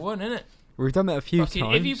game, and we won, innit? We've done that a few Fucking,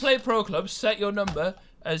 times. if you play pro clubs, set your number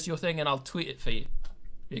as your thing, and I'll tweet it for you.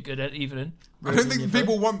 Be a good evening. I don't think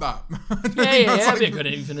people want that. I don't Yeah, think yeah, that's yeah. Be a like- good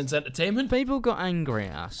evening's entertainment. People got angry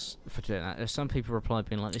at us for doing that. There's some people replied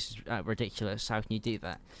being like, "This is ridiculous. How can you do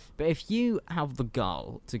that?" But if you have the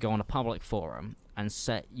goal to go on a public forum and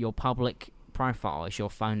set your public profile as your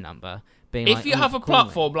phone number, being If like, you "Oh, have a call me,"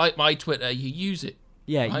 platform like my Twitter, you use it.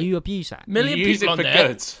 yeah, right? you abuse that. Million You use people it on for there.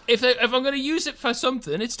 good. If I'm going to use it for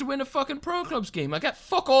something, it's to win a fucking pro clubs game. I get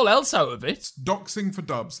fuck all else out of it. Doxing for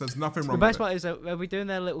dubs. There's nothing The wrong best with part is that they'll be doing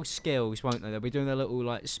their little skills, won't they? They'll be doing their little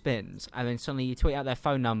like spins, and then suddenly you tweet out their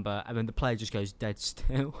phone number, and then the player just goes dead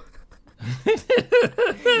still.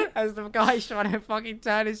 As the guy's trying to fucking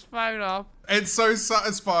turn his phone off. it. It's so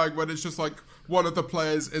satisfying when it's just like one of the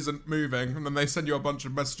players isn't moving and then they send you a bunch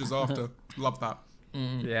of messages after. Love that.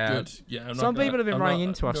 Yeah. Good. Yeah. I'm Some not, people have been I'm running not-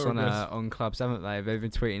 into us no on regrets. on clubs, haven't they? They've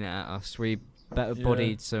been tweeting it at us. We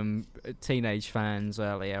bodied some teenage fans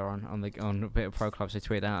earlier on a bit of pro clubs. They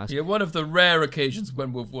tweeted at us. Yeah, one of the rare occasions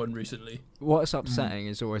when we've won recently. What's upsetting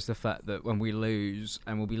is always the fact that when we lose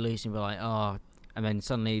and we'll be losing, we're like, oh, and then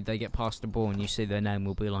suddenly they get past the ball and you see their name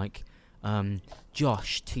will be like,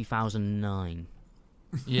 Josh 2009,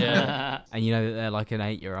 Yeah. and you know that they're like an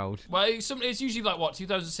 8-year-old. Well, it's usually like what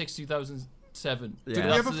 2006, 2007. Yeah. Did we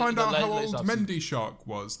That's ever find the out how latest old I've seen. Mendy Shark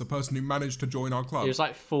was, the person who managed to join our club? He was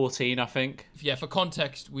like 14, I think. Yeah, for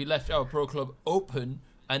context, we left our pro club open,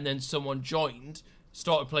 and then someone joined,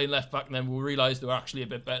 started playing left back, and then we realised they were actually a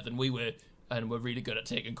bit better than we were, and were really good at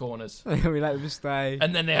taking corners. We let them stay.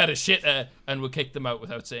 And then they had a shitter, and we kicked them out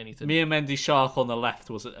without saying anything. Me and Mendy Shark on the left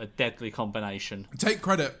was a deadly combination. Take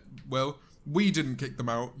credit, Will. We didn't kick them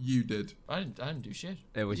out. You did. I didn't do shit.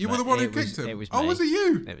 It was You were the one who kicked him. It was Oh, me. was it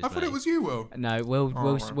you? It was I thought me. it was you, Will. No, Will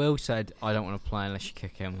right. said, I don't want to play unless you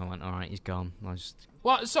kick him. I went, all right, he's gone. I just,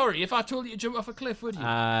 What? Sorry, if I told you to jump off a cliff, would you?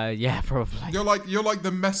 yeah, probably. You're like the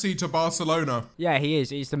Messi to Barcelona. Yeah, he is.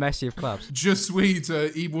 He's the Messi of clubs. Je suis to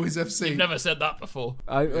Eboys FC. You've never said that before.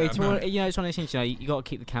 It's no. one, it's one of those things. You got to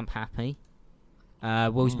keep the camp happy.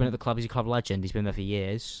 Will's been at the club. He's a club legend. He's been there for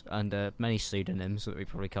years under many pseudonyms that we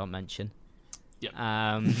probably can't mention. Yep.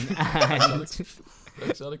 And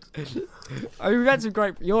Thanks, Alex. we've had some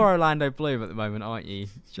great. You're Orlando Bloom at the moment, aren't you,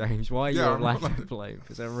 James? Why are you Yeah, I'm Orlando Orlando. Bloom?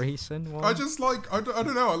 Is there a reason? Why? I just like, I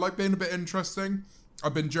don't know, I like being a bit interesting.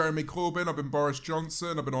 I've been Jeremy Corbyn, I've been Boris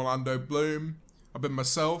Johnson, I've been Orlando Bloom, I've been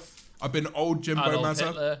myself, I've been old Jimbo Adolf Mazza.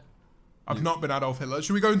 Hitler. I've not been Adolf Hitler.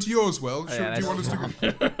 Should we go into yours, Will? Oh, yeah, Do you want us to go?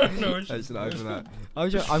 No, it's- Let's not open that.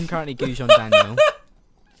 I'm currently Goujon Daniel.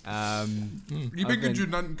 You've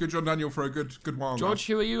been good John Daniel for a good while George,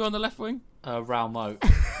 who are you on the left wing? Raoul Moat.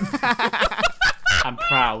 I'm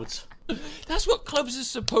proud. That's what clubs are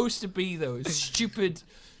supposed to be, though. It's stupid,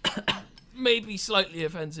 maybe slightly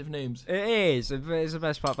offensive names. It is. It's the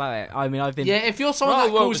best part about it. I mean, I've been. Yeah, if you're someone Raoul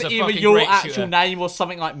that Moat calls was it a either fucking your great actual shooter. name or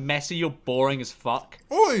something like Messi, you're boring as fuck.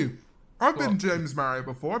 now. Oi! I've been James Marriott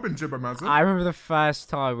before. I've been Jimbo Mazza. I remember the first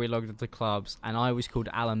time we logged into clubs, and I was called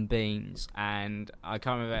Alan Beans, and I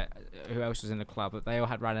can't remember who else was in the club, but they all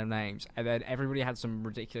had random names, and then everybody had some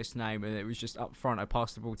ridiculous name, and it was just up front. I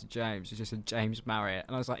passed the ball to James. It just said James Marriott,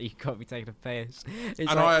 and I was like, "You can't be taking a piss." It's And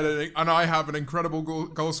like, I have an incredible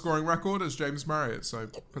goal scoring record as James Marriott. So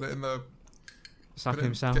put it in the. sucking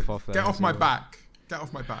himself off there. Get off as my well. back. Get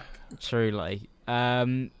off my back. Truly.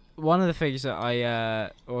 One of the things that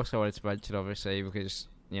I also wanted to mention, obviously, because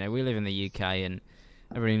we live in the UK and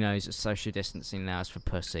everybody knows that social distancing now is for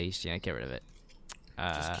pussies. Get rid of it.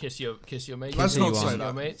 Just kiss your mates. Let's not Kiss say your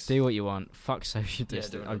that. mates. Do what you want. Fuck social Yeah,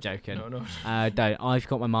 distance. no, I'm joking. No. Don't. I've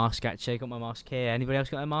got my mask actually. Got my mask here. Anybody else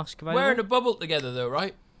got a mask available? We're in a bubble together though,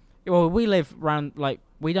 right? Well, we live round like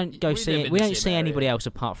we don't go We see live in we the don't same see anybody area. else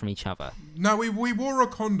apart from each other. No, we wore a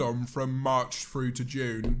condom from March through to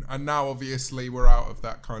June, and now obviously we're out of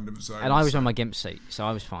that kind of zone. And I was so- on my gimp seat, so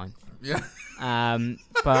I was fine. yeah,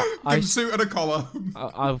 But gimp suit and a collar.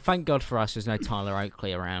 I thank God for us. There's no Tyler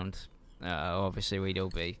Oakley around. Obviously, we'd all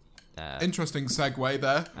be. Interesting segue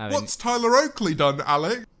there. I mean- What's Tyler Oakley done,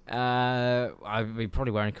 Alec? I'd be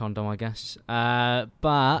probably wearing a condom, I guess.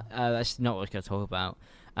 But that's not what I was going to talk about.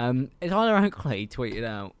 Tyler Oakley tweeted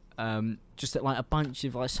out just that like a bunch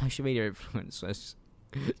of like social media influencers,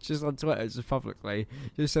 just on Twitter, just publicly,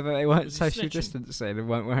 just said that they weren't Was he social snitching? distancing and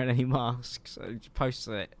weren't wearing any masks. So he just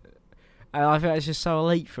posted it, and I think it's just so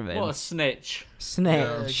elite from him. What a snitch.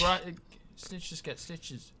 Snitch. Snitches get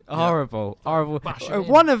stitches. Horrible. Bash him in.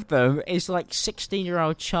 One of them is like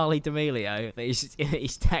 16-year-old Charlie D'Amelio that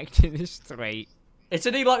he's tagged in his tweet.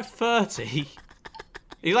 Isn't he like 30?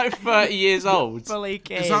 He's like 30 years old. Fully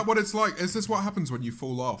kid. Is that what it's like? Is this what happens when you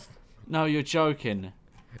fall off? No, you're joking.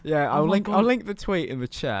 Yeah, Oh my I'll God. link the tweet in the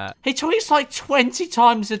chat. He tweets like 20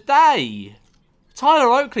 times a day. Tyler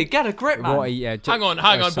Oakley, get a grip, man. Hang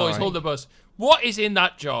on, boys, hold the bus. What is in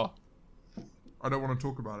that jar? I don't want to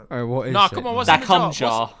talk about it. Oh, what is Nah, it? come on, what's That in the cum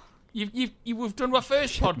jar? jar. We've done our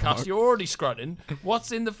first podcast. You're already scrutting.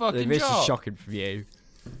 What's in the fucking This jar? is shocking for you.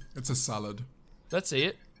 It's a salad. Let's see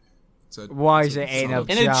it. Why is it in a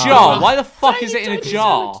In a jar? jar. Why the fuck is it in a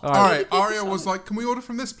jar? Alright, Aria was like, can we order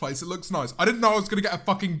from this place? It looks nice. I didn't know I was going to get a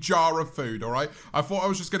fucking jar of food, alright? I thought I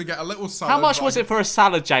was just going to get a little salad. How much but was it for a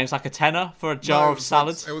salad, James? Like a tenner for a jar of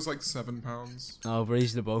salad? It was like £7. Oh,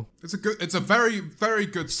 reasonable. It's a very, very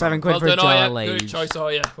good £7 salad. for a Well done, jar Aya. of Good leaves. choice,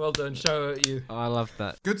 Aya. Well done. Show at you. Oh, I love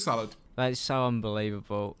that. Good salad. That's so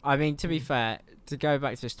unbelievable. I mean, to be fair, to go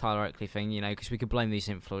back to this Tyler Oakley thing, you know, because we could blame these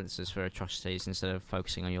influencers for atrocities instead of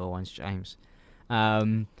focusing on your ones, James.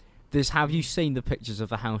 Have you seen the pictures of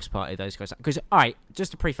the house party those guys? Because, alright,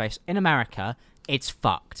 just to preface, in America, it's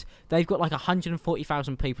fucked. They've got like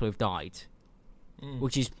 140,000 people who've died,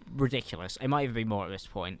 which is ridiculous. It might even be more at this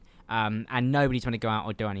point. And nobody's going to go out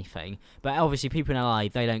or do anything. But obviously, people in LA,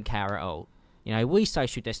 they don't care at all. You know, we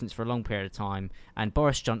social distance for a long period of time, and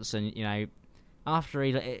Boris Johnson, you know, after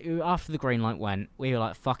the green light went, we were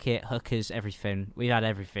like, fuck it, hookers, everything. We've had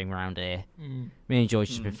everything around here. Me and George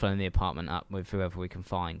just been filling the apartment up with whoever we can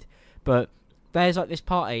find. But there's like this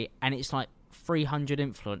party, and it's like 300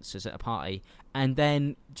 influencers at a party, and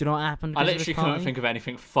then do you know what happened? I because of this literally couldn't party? think of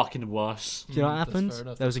anything fucking worse. Do you know what That's happened? fair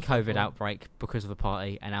enough, There was a that's fair COVID point. outbreak because of the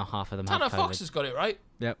party, and now half of them Tanner have COVID. Fox has got it right.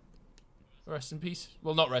 Yep. Rest in peace.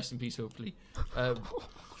 Well, not rest in peace, hopefully.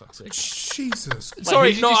 Fuck's sake. Jesus.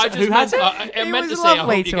 Sorry, who no, did you I say- just who meant, has it? I He meant to was say I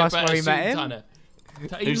lovely hope you to get us better when we soon, met him. Tanner.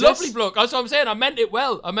 Who's He's a lovely this? bloke. That's what I'm saying. I meant it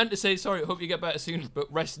well. I meant to say sorry. I hope you get better soon.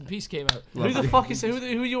 But rest in peace came out. Who the fuck is who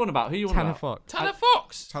are you on about? Who are you on Tanner about? Fox. Tanner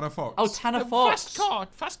Fox. Tanner Fox. Oh, Tanner A Fox. Fast car,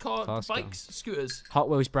 Fast car. bikes, scooters. Hot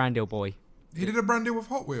Wheels brand deal boy. He did a brand deal with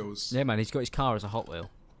Hot Wheels. Yeah, man, he's got his car as a Hot Wheel.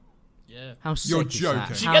 Yeah. How sick You're is joking. that?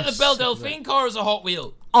 Did you How get the Belle sick is that? Delphine car as a Hot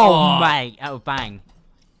Wheel? Oh, mate, that would bang.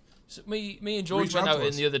 So me and George Reach went out out to in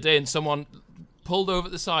us. the other day and someone pulled over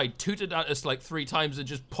at the side, tooted at us like 3 times and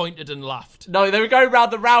just pointed and laughed. No, they were going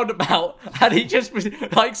round the roundabout, and he just was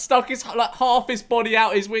like stuck his like half his body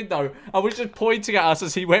out his window, and was just pointing at us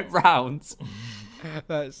as he went round.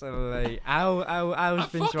 That's so late. How's I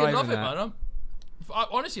been fucking driving love it, that? man.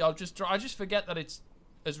 Honestly, I just forget that it's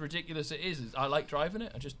as ridiculous as it is. I like driving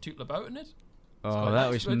it. I just tootle about in it. Oh, that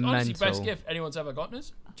was But honestly, mental. best gift anyone's ever gotten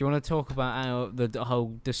us. Do you want to talk about how the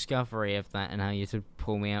whole discovery of that and how you had to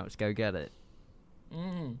pull me out to go get it?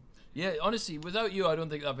 Yeah, honestly, without you, I don't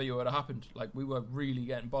think that video would have happened. Like, we were really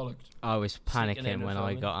getting bollocked. I was Sneaking in panicking and when I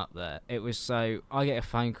filming. got up there. It was so... I get a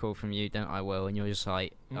phone call from you, don't I, Will? And you're just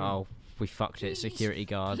like, oh, we fucked it, security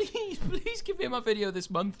guard. Please give me my video this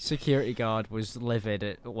month. Security guard was livid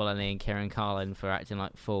at Willany and Kieran Carlin for acting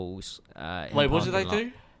like fools. In Wait, the what did they parking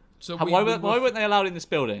lot. do? So Why weren't they allowed in this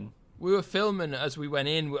building? we were filming as we went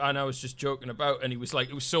in, and I was just joking about, and he was like,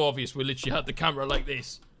 it was so obvious. We literally had the camera like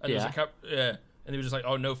this, and there was and he was just like,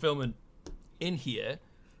 oh, no filming in here,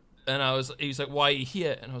 and he was like, why are you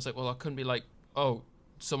here? And I was like, well, I couldn't be like, oh,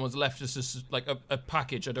 someone's left us this like a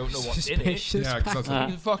package. I don't know what's in it. Suspicious Yeah, because that's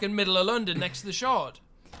In the fucking middle of London, next to the shard.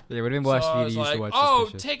 Yeah, it would have been worse So for I you to was use like, the word oh,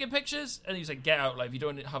 suspicious. taking pictures? And he was like, get out. Like, if you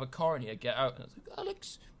don't have a car in here, get out. And I was like,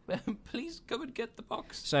 Alex, please come and get the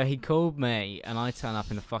box. So he called me, and I turn up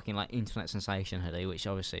in a fucking like internet sensation hoodie, which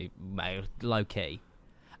obviously low key.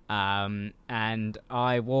 And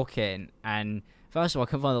I walk in, and first of all, I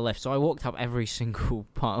couldn't find the lift, so I walked up every single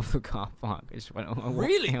part of the car park. I just went,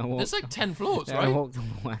 Really? There's like 10 floors, yeah, right? I walked all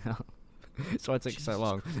the way up. So it took so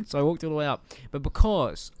long. So I walked all the way up. But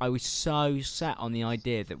because I was so set on the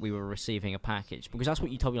idea that we were receiving a package, because that's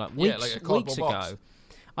what you told me like Yeah, weeks, like a cardboard weeks box. ago,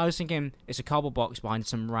 I was thinking it's a cardboard box behind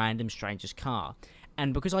some random stranger's car.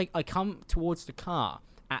 And because I come towards the car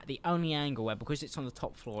at the only angle where, because it's on the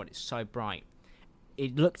top floor and it's so bright,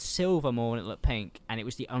 it looked silver more than it looked pink, and it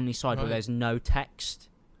was the only side where Right. there's no text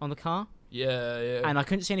on the car. Yeah. And I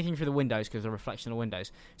couldn't see anything through the windows because of the reflection of the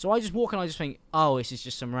windows. So I just walk and I just think, oh, this is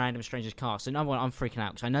just some random stranger's car. So number one, I'm freaking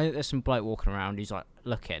out because I know that there's some bloke walking around who's like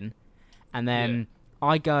looking. And then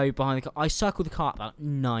I go behind the car. I circle the car about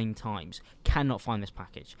 9 times. Cannot find this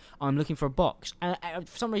package. I'm looking for a box. And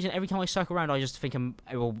for some reason, every time I circle around, I just think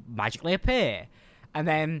it will magically appear. And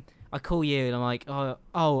then I call you and I'm like,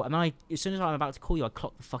 oh. And then as soon as I'm about to call you, I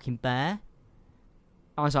clock the fucking bear.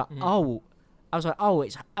 I was like,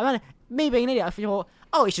 it's... me being an idiot, I thought,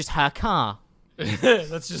 it's just her car.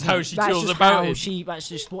 That's just how she That's feels just about how it. That's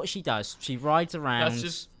just what she does. She rides around. That's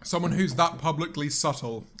just... Someone who's that publicly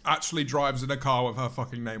subtle actually drives in a car with her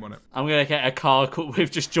fucking name on it. I'm gonna get a car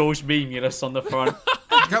with just George Memulus on the front.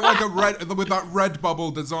 Get like a red with that red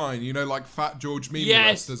bubble design, like Fat George Memulus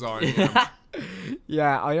Yes. design. Yeah.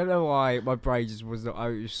 Yeah, I don't know why my brain just was not. I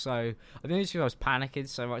was so. I think it's because I was panicking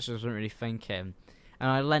so much I wasn't really thinking. And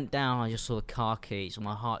I leant down, I just saw the car keys, and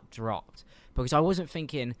my heart dropped because I wasn't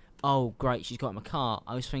thinking, "Oh, great, she's got in my car."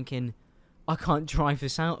 I was thinking, "I can't drive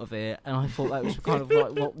this out of here," and I thought that was kind of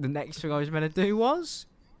like what the next thing I was meant to do was.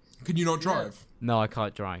 Can you not drive No, I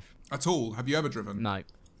can't drive. at all? Have you ever driven? No,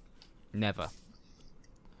 never.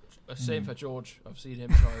 Same for George. I've seen him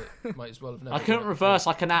try it. Might as well have never. I couldn't done it. reverse.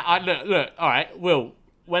 I can. Look. All right, Will.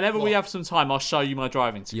 Whenever we have some time, I'll show you my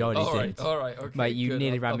driving You skills. already did. All right. Okay, Mate, you good.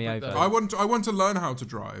 nearly I'll ran me put over. that. I want to learn how to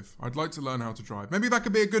drive. I'd like to learn how to drive. Maybe that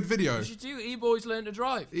could be a good video. You should do Eboys Learn to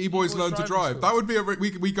Drive. E-boys learn to driving drive. school. That would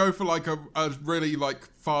be we go for like a really like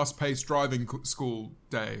fast-paced driving school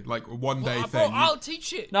day, like a one-day Well, thing. bro, I'll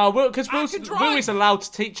teach it. No, because I Will can is drive. allowed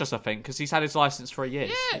to teach us, I think, because he's had his license for a year.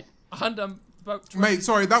 Yeah. And I'm about to Mate,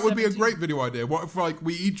 sorry, that would be a 17. great video idea. What if like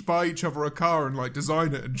we each buy each other a car and like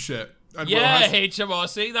design it and shit? And Will Yeah, has-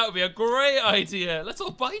 HMRC, that would be a great idea. Let's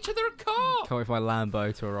all buy each other a car. Can't wait for my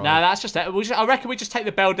Lambo to arrive. Nah, that's just it. I reckon we just take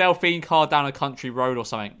the Belle Delphine car down a country road or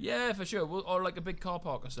something. Yeah, for sure. Or like a big car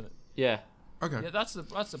park or something. Yeah. Okay. Yeah, that's the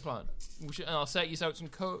plan. And I'll set you out some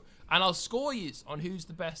code, and I'll score you on who's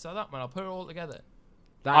the best at that, man. I'll put it all together.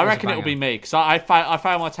 That I is a reckon it'll banger. be me, because I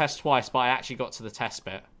failed my test twice, but I actually got to the test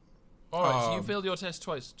bit. All right, so you failed your test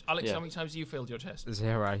twice. Alex, Yeah. how many times have you failed your test?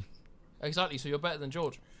 0. Exactly, so you're better than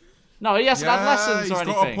George. No, he hasn't had lessons he's or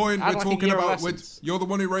anything. got a point. I had We're like a talking year of about. lessons. You're the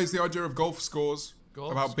one who raised the idea of golf scores.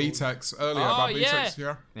 Golf about scores. BTECs earlier. Oh, about yeah.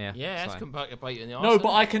 BTECs, yeah. Yeah, That's so. come back to bite you in the arse. No, but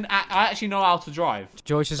I actually know how to drive.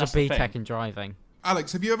 George is a That's the BTEC thing. in driving.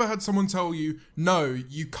 Alex, have you ever had someone tell you, "No,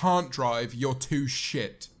 you can't drive. You're too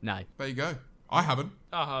shit"? No. There you go. I haven't.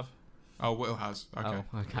 I have. Oh, Will has. Okay.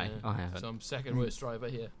 Oh, okay. Yeah. I haven't. So I'm second worst driver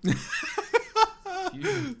here.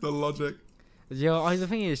 The logic. Yeah, the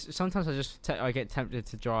thing is, sometimes I get tempted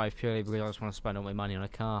to drive purely because I just want to spend all my money on a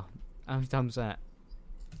car. How dumb's that?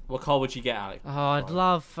 What car would you get, Alex? Oh, I'd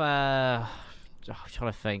love. I'm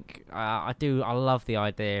trying to think. I love the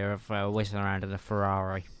idea of whizzing around in a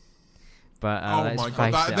Ferrari. But Oh let's my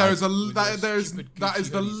face god, it, that is the Gucci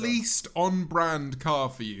hoodies on. least on-brand car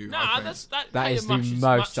for you. I Nah, think. that That kinda is the matches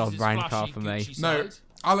most his on-brand flashy car for me. Gucci No, side.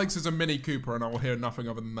 Alex is a Mini Cooper, and I will hear nothing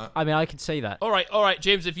other than that. I mean, I could see that. All right,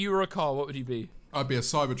 James. If you were a car, what would you be? I'd be a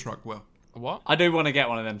Cybertruck. Will. A what? I do want to get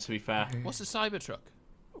one of them, to be fair. What's a Cybertruck?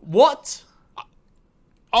 What?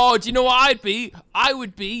 Oh, do you know what I'd be? I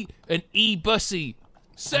would be an e-bussy.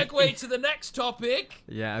 Segue to the next topic.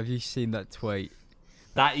 Yeah, have you seen that tweet?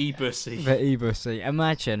 That e-bussy. The e-bussy.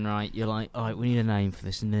 Imagine, right? You're like, all right, we need a name for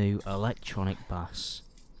this new electronic bus.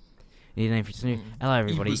 You need a name for this new. Hello,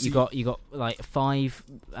 everybody. E-bussy. You got like 5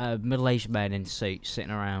 middle-aged men in suits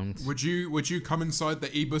sitting around. Would you come inside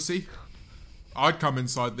the e-bussy? I'd come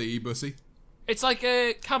inside the e-bussy. It's like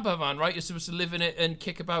a camper van, right? You're supposed to live in it and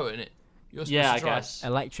kick about in it. You're supposed Yeah, to I drive. guess.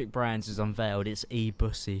 Electric Brands has unveiled its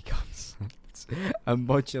e-bussy concept. A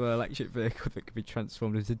modular electric vehicle that could be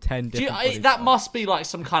transformed into 10 Do you, different body that parts. must be like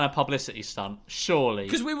some kind of publicity stunt, surely.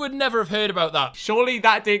 Because we would never have heard about that. Surely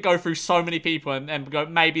that did go through so many people and go,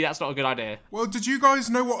 maybe that's not a good idea. Well, did you guys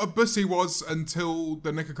know what a bussy was until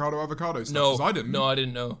the Nikocado avocado stuff? No, 'Cause I didn't. No, I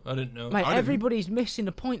didn't know. I didn't know. Mate, I didn't. everybody's missing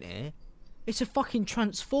the point here. It's a fucking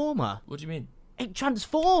transformer. What do you mean? It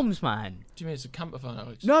transforms, man. Do you mean it's a camper van,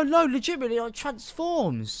 Alex? No, legitimately, it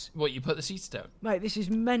transforms. What, you put the seats down? Mate, this is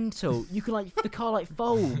mental. You can, the car,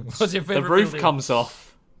 folds. What's your The favourite roof building? comes off.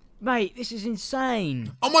 Mate, this is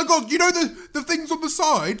insane. Oh my god, you know the things on the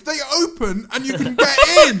side? They open and you can get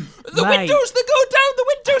in! The Mate. windows that go down! The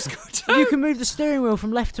windows go down! You can move the steering wheel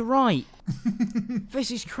from left to right.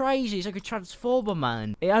 This is crazy. It's like a transformer,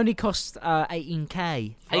 man. It only costs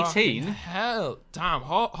 18k. 18. Hell, damn,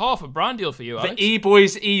 half a brand deal for you, The Alex.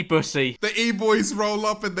 E-Boys E-Bussy. The E-Boys roll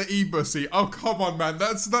up in the E-Bussy. Oh, come on, man.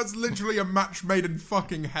 That's literally a match made in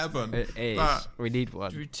fucking heaven. It is. That. We need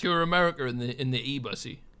one. We tour America in the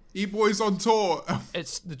E-Bussy. E-Boys on tour.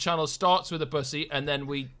 It's the channel starts with a bussy and then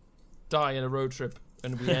we die in a road trip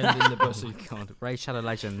and we end in the bussy. God, Raid Shadow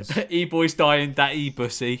Legends. E-Boys dying that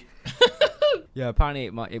E-Bussy. Yeah, apparently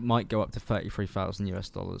it might go up to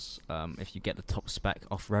 $33,000 if you get the top spec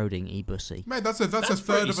off-roading e-bussy. Mate, that's a That's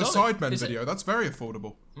third of a pretty solid. Sidemen Is it? video. That's very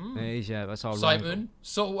affordable. It is, yeah, that's our rival. Simon,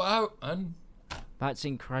 sort out and That's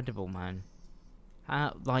incredible, man.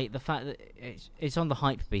 The fact that it's on the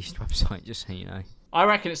Hypebeast website, just so you know. I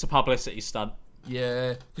reckon it's a publicity stunt.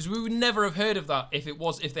 yeah, because we would never have heard of that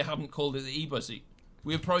if they hadn't called it the E-Bussy.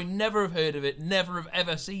 We would probably never have heard of it, never have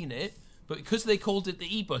ever seen it. But because they called it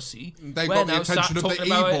the E-Bussy, They we're got the now attention of the talking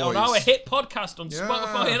about it on our E-Boys. hit podcast on Yeah.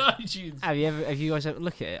 Spotify and iTunes. Have you guys ever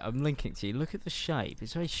look at it? I'm linking to you. Look at the shape.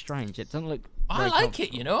 It's very strange. It doesn't look. I very like comfortable.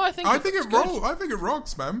 it, you know. I think I think it's it good. rolls. I think it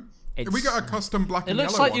rocks, man. It's- We got a custom black It and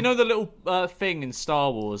looks yellow like, one. you know, the little thing in Star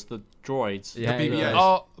Wars, the droids. Yeah, BB-8. yeah.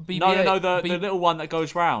 Oh, BB-8. No, the little one that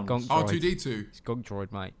goes round. Gonk droid. R2D2. It's Gonk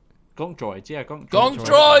droid, mate. Gonk droid, yeah, Gonk droid. Gonk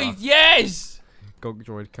Droid. Droid, yes! Gonk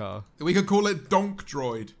droid car. We could call it Donk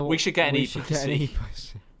Droid. We should get an We should get an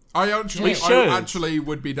E-Bussy. e-bussy. We should. I actually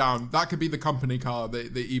would be down. That could be the company car,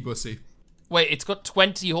 the E-Bussy. Wait, it's got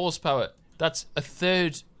 20 horsepower. That's a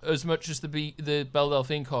third as much as the Belle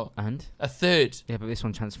Delphine car. And? A third. Yeah, but this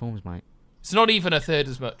one transforms, mate. It's not even a third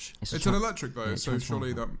as much. a It's an tran- electric though, Yeah, so transformer.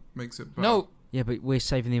 surely that makes it better. No, Yeah, but we're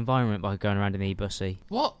saving the environment by going around in the e-bussy.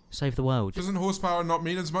 what? Save the world. Doesn't horsepower not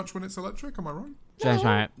mean as much when it's electric? Am I wrong? James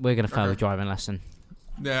Marriott, we're going to fail Okay. the driving lesson.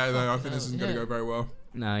 Yeah, no, I think this isn't going to yeah. go very well.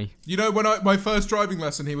 No. You know, when my first driving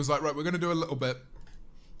lesson, he was like, right, we're going to do a little bit.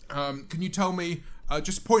 Can you tell me,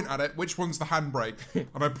 just point at it, which one's the handbrake?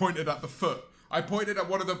 And I pointed at the foot. I pointed at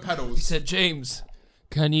one of the He pedals. said, James,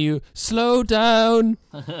 can you slow down?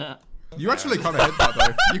 You actually kind of hit that,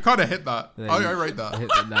 though. You kind of hit that. There I you- rate that. Hit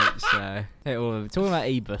the notes. Hit all of them. Talking about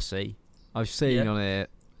e-bussy, I've seen Yeah. on it,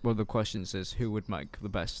 one of the questions is, who would make the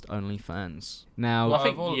best OnlyFans? Now, Well, I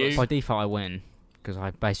think all of you. us. by default I win, because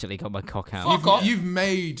I basically got my cock out. Fuck off. You've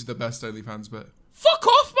made the best OnlyFans bit. Fuck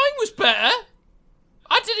off, mine was better.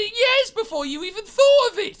 I did it years before you even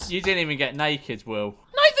thought of it. You didn't even get naked, Will.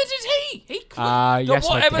 Neither did he. Yes, I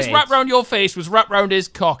whatever's did. wrapped round your face was wrapped round his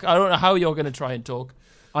cock. I don't know how you're going to try and talk.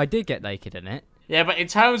 I did get naked in it. Yeah, but in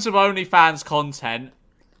terms of OnlyFans content,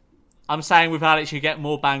 I'm saying with Alex, you get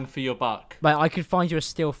more bang for your buck. But I could find you a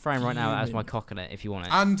still frame right now that has my cock in it if you want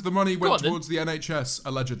it. And the money Go went on, then. towards the NHS,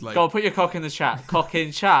 allegedly. Go on, put your cock in the chat. Cock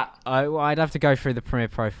in chat. I'd have to go through the Premiere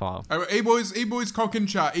profile. E-boys cock in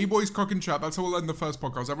chat. E-boys cock in chat. That's how we'll end the first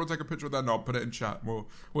podcast. Everyone take a picture of their knob, put it in chat. We'll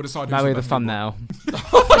decide who's Now we're the best thumbnail.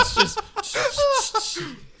 It's just...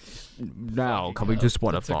 Now coming to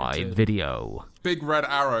Spotify turn. video. big red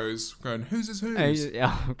arrows going, who's is who's?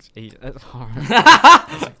 Oh, gee, that's horrible.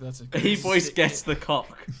 That's a E-Boys gets the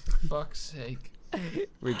cock. fuck's sake.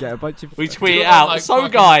 We get a bunch of. We tweet Do it it out. like So,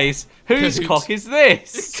 fucking guys, whose cahoots. cock is this?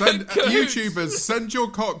 Send Cahoots. YouTubers, send your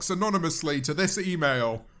cocks anonymously to this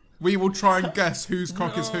email. We will try and guess whose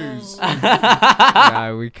cock is whose.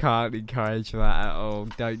 No, we can't encourage that at all.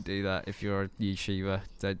 Don't do that if you're a YouTuber.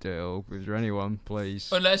 Don't do it all. If you're anyone, please.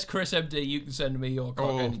 Unless Chris MD, you can send me your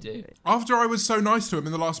cock Oh. any day. After I was so nice to him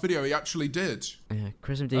in the last video, he actually did. Yeah,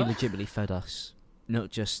 Chris MD legitimately fed us,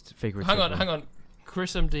 not just figuratively. Hang on.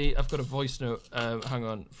 Chris MD, I've got a voice note. Hang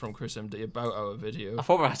on, from Chris MD about our video. I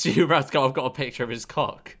thought you were about to go, I've got a picture of his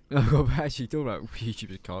cock. Oh, God, but actually, talking about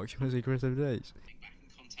YouTuber's cock. You want to see Chris MD's? Back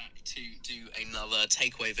in contact to do another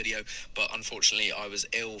takeaway video, but unfortunately I was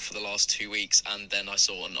ill for the last 2 weeks, and then I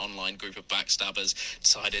saw an online group of backstabbers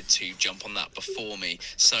decided to jump on that before me.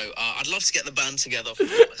 So I'd love to get the band together.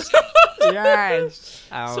 Yes.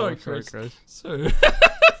 Oh, Sorry, Chris. So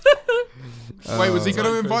Wait, was he going to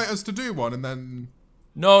Sorry, invite Chris. us to do one and then...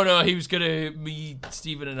 no, he was gonna me,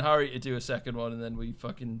 Stephen, and Harry to do a second one, and then we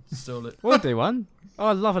fucking stole it. We'll do one. Oh,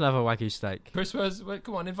 I'd love another Wagyu steak. Chris, wait,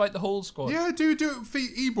 come on, invite the whole squad. Yeah, do it for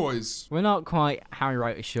E-boys. We're not quite Harry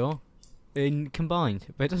Wrote sure in combined,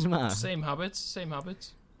 but it doesn't matter. Same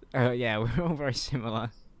habits. Yeah, we're all very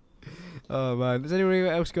similar. Oh man, does anyone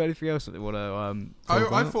else got anything else that they want to?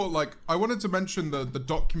 I thought like I wanted to mention the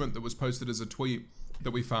document that was posted as a tweet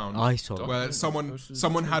that we found. I saw it. Where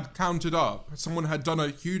someone had counted up. Someone had done a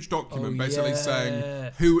huge document basically yeah.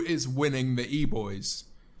 saying who is winning the Eboys.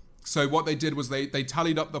 So what they did was they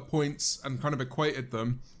tallied up the points and kind of equated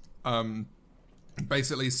them,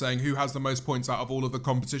 basically saying who has the most points out of all of the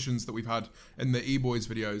competitions that we've had in the Eboys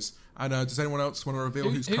videos. And does anyone else want to reveal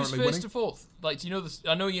who's currently winning? Who's first to fourth? Like, do you know this?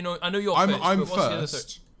 I know you're I'm first. but what's the other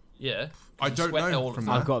first. Yeah. I don't know from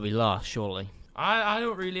I've that. got to be last, surely. I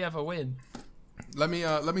don't really ever win. Let me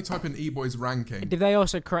type in Eboys ranking. Did they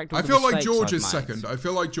also correct all I the feel like mistakes George I've is made? second. I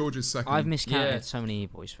feel like George is second. I've miscounted Yeah. so many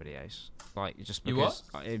E-Boys videos. Like, just You because,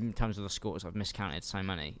 in terms of the scores, I've miscounted so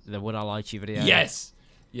many. The Would I Lie to You video. Yes.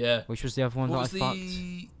 Yeah. Which was the other one What that was I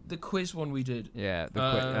fucked? the quiz one we did? Yeah,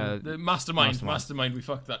 The Mastermind. We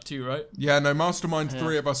fucked that too, right? Yeah, no, Mastermind,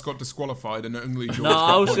 3 of us got disqualified and only George No,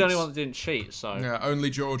 got I was points. the only one that didn't cheat. So Yeah, only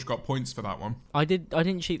George got points for that one. I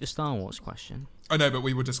didn't cheat the Star Wars question. I know, but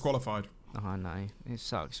we were disqualified. Oh no, it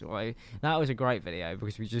sucks. That was a great video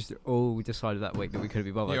because we just all decided that week that we couldn't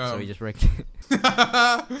be bothered, Yeah. so we just rigged it.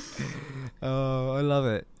 Oh, I love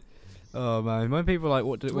it. Oh man, when people are like,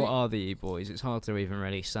 what are the E-Boys? It's hard to even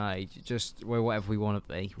really say. Just we're whatever we want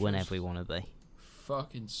to be, whenever we want to be.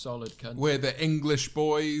 Fucking solid cunt. We're the English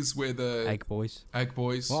boys. We're the Egg Boys. Egg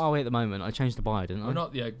boys. What are we at the moment? I changed the bio, didn't I? We're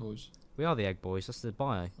not the Egg Boys. We are the Egg Boys. That's the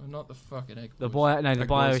bio. We're not the fucking Egg Boys. The bio Egg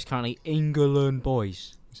bio Boys. is currently England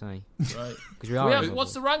Boys. Say Right. because we are. England What's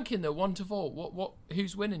boys. the ranking though? 1 to 4. What?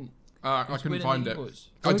 Who's winning? I Who's couldn't winning find the it. E-Boys?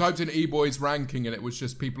 I typed in E-Boys ranking and it was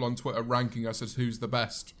just people on Twitter ranking us as who's the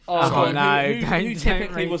best. Oh, Oh, no, who don't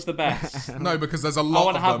typically read- was the best? No, because there's a I lot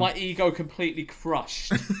want of to have them. my ego completely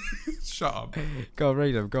crushed. Shut up. Go on,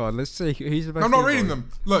 read them. Go on. Let's see who's the best. I'm not E-Boy. reading them.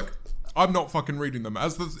 Look, I'm not fucking reading them.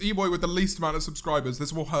 As the E-Boy with the least amount of subscribers,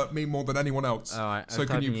 this will hurt me more than anyone else. All right. So I'm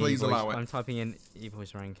can you typing in please E-Boys. allow it? I'm typing in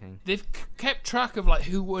E-Boys ranking. They've kept track of like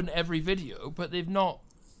who won every video, but they've not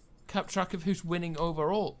kept track of who's winning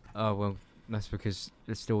overall. Oh well, that's because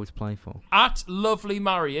there's still to play for. At Lovely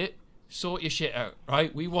Marriott, sort your shit out,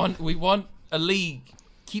 right? We want a league.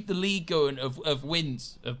 Keep the league going of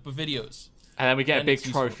wins of videos. And then we get a And big it's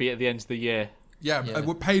useful. trophy at the end of the year. Yeah,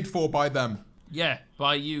 we're paid for by them. Yeah,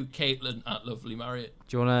 by you, Caitlin, at Lovely Marriott.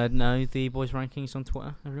 Do you want to know the boys' rankings on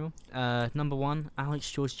Twitter, everyone? Number 1, Alex,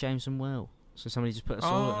 George, James, and Will. So somebody just put us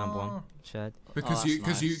all at number 1. Shared. Because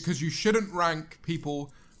that's you shouldn't rank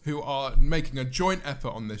people who are making a joint effort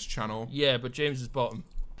on this channel. Yeah, but James is bottom.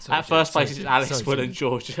 So At first place, James- it's Alex, sorry, Will, James. and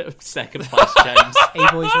George. Second place, James.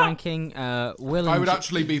 E-Boys ranking. Will and I would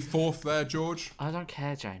actually be 4th there, George. I don't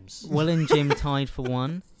care, James. Will and Jim tied for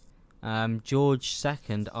 1. George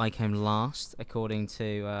second. I came last, according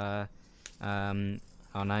to.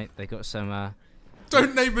 Oh no, they got some.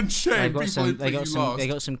 Don't name and They shame got people some. who They put got you some. last. They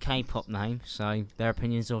got some K-pop name, so their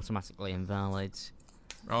opinion's automatically invalid.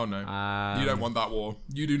 Oh no, you don't want that war.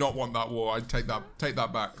 You do not want that war. I take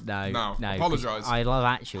that back. No, now. no. Apologise. I love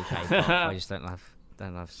actual K-pop. I just don't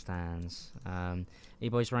love stands.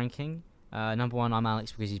 E-Boys ranking. Number 1, I'm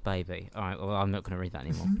Alex because he's baby. All right, well I'm not going to read that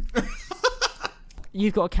anymore.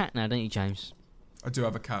 You've got a cat now, don't you, James? I do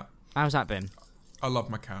have a cat. How's that been? I love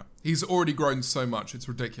my cat. He's already grown so much. It's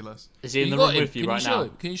ridiculous. Is he in You the got room him. with you Can right show now?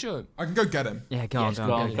 him? Can you show him? I can go get him Yeah, go Yes, on,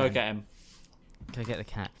 go on, go get him. Go get the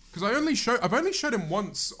cat. because I've only showed him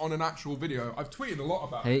once on an actual video. I've tweeted a lot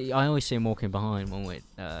about it. I always see him walking behind when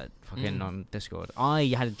we're fucking on Discord.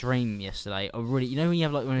 I had a dream yesterday. A really, you know when you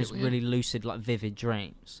have like one of those weird. really lucid, like vivid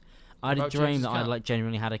dreams. I had a About dream James's that I cat? like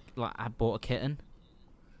genuinely had I bought a kitten.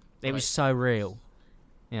 It was Right. so real,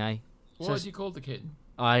 you know. What So did you call the kitten?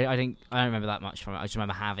 I don't remember that much from it. I just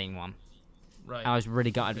remember having one. Right. I was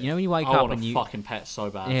really gutted. You know when you wake I up want and a you fucking pet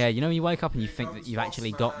so bad. yeah, you know when you wake up and you think that you've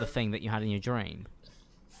actually got the thing that you had in your dream.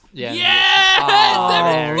 Yeah. Yes! Oh,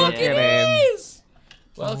 There it yeah. fucking Look at him. is!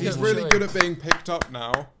 Welcome He's to really it. good at being picked up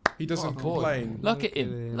now. He doesn't Oh, boy. complain. Look at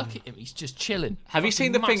him. Look at him. He's just chilling. Have you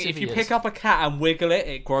seen the Fucking thing? If massive you he pick is. up a cat and wiggle it,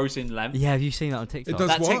 it grows in length. Yeah, have you seen that on TikTok? It does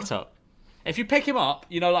That what? TikTok. If you pick him up,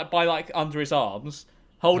 you know, like by like under his arms,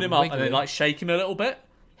 hold him up, wiggle and then him. like shake him a little bit,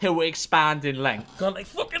 he'll expand in length. Gone like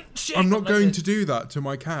fucking shit. I'm not like going this. to do that to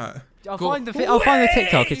my cat. I'll Go- find the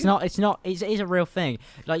TikTok. It is a real thing.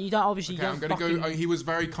 Like you don't obviously. Okay, you I'm don't gonna fucking... go. He was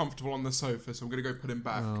very comfortable on the sofa, so I'm gonna go put him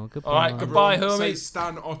back. Oh, goodbye. All right, goodbye, Everyone say homie.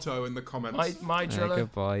 Stan Otto in the comments. My Yeah, driller.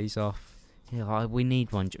 goodbye. He's off. Yeah, we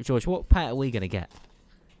need one. George, what pet are we gonna get?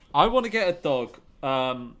 I want to get a dog,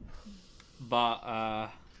 but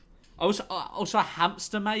also a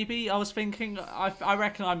hamster maybe. I was thinking. I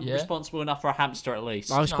reckon I'm Yeah. responsible enough for a hamster at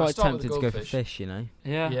least. I was No, quite start with tempted the to go for goldfish. fish. You know.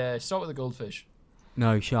 Yeah. Yeah, start with the goldfish.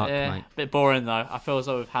 No, shark, Yeah, mate. bit boring though. I feel as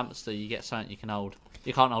though with hamster, you get something you can hold.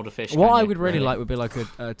 You can't hold a fish. What can I you? would really like would be like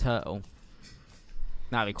a turtle.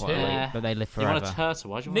 That'd be quite Turtle? weird, but they live You forever. want a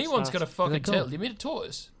turtle? Why do you want No a one's got turtle? a fucking They're cool. turtle. You mean a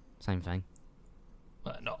tortoise? Same thing.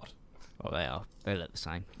 Well, not. Well, they are. They look the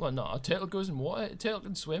same. Well, no. A turtle goes in water. A turtle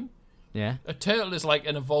can swim. Yeah. A turtle is like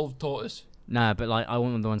an evolved tortoise. No, but like I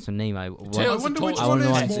want the ones from Nemo. I Turtles wonder are which tortoise. I one want the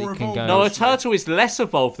is ones that more can evolved. go- No, a turtle is less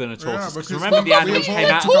evolved than a tortoise. Yeah, because because remember the we animals evolved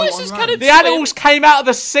came out. to Of go tortoises on can't land. the animals came out of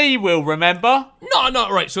the sea. Will remember? No,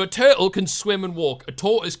 right. So a turtle can swim and walk. A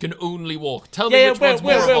tortoise can only walk. Tell me Yeah, which Will, one's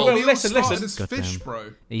Will, more Will, evolved. Will, We all listen, started listen. as fish, Goddamn.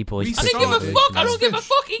 bro. E-boys. We I didn't give a started fuck. I as don't give a fish.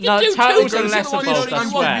 fuck. He can No, do turtles two are things less at once. evolved, If I you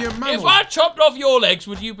swear. want- Be a mammal. If I chopped off your legs,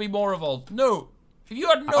 would you be more evolved? No. If you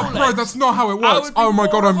had no legs, Bro, that's not how it I works. would be Oh my more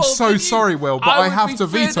god, I'm evolved so than you. sorry, Will, but I would have be to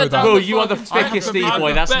further veto that. down Will, the you are the fucking thickest spectrum. E-boy,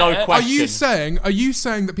 I'm that's no better. question. Are you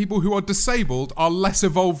saying that people who are disabled are less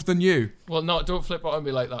evolved than you? Well, no, don't flip it on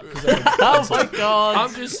me like that. 'Cause Oh my god.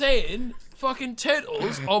 I'm just saying, fucking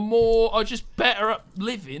turtles are just better at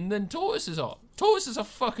living than tortoises are. Tortoises are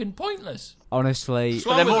fucking pointless. Honestly,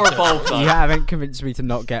 But they're more evolved you though. haven't convinced me to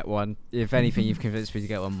not get one. If anything, you've convinced me to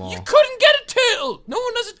get one more. You couldn't get a turtle. No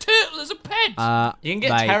one has a turtle as a pet. You can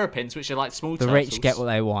get mate, terrapins, which are like small The turtles. rich get what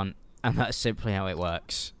they want, and that's simply how it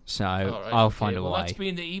works. So All right, I'll okay, find a well, way. That's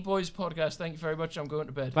been the Eboys podcast. Thank you very much. I'm going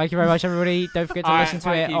to bed. Thank you very much, everybody. Don't forget to All right, listen to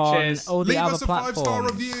thank it you, on cheers. all the Leave other us a platforms. 5-star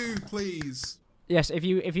review, please. Yes, if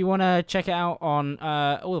you want to check it out on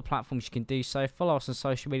all the platforms, you can do so. Follow us on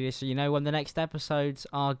social media so you know when the next episodes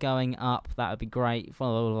are going up. That would be great.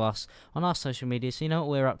 Follow all of us on our social media so you know what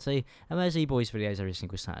we're up to. And there's eBoys videos every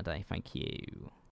single Saturday. Thank you.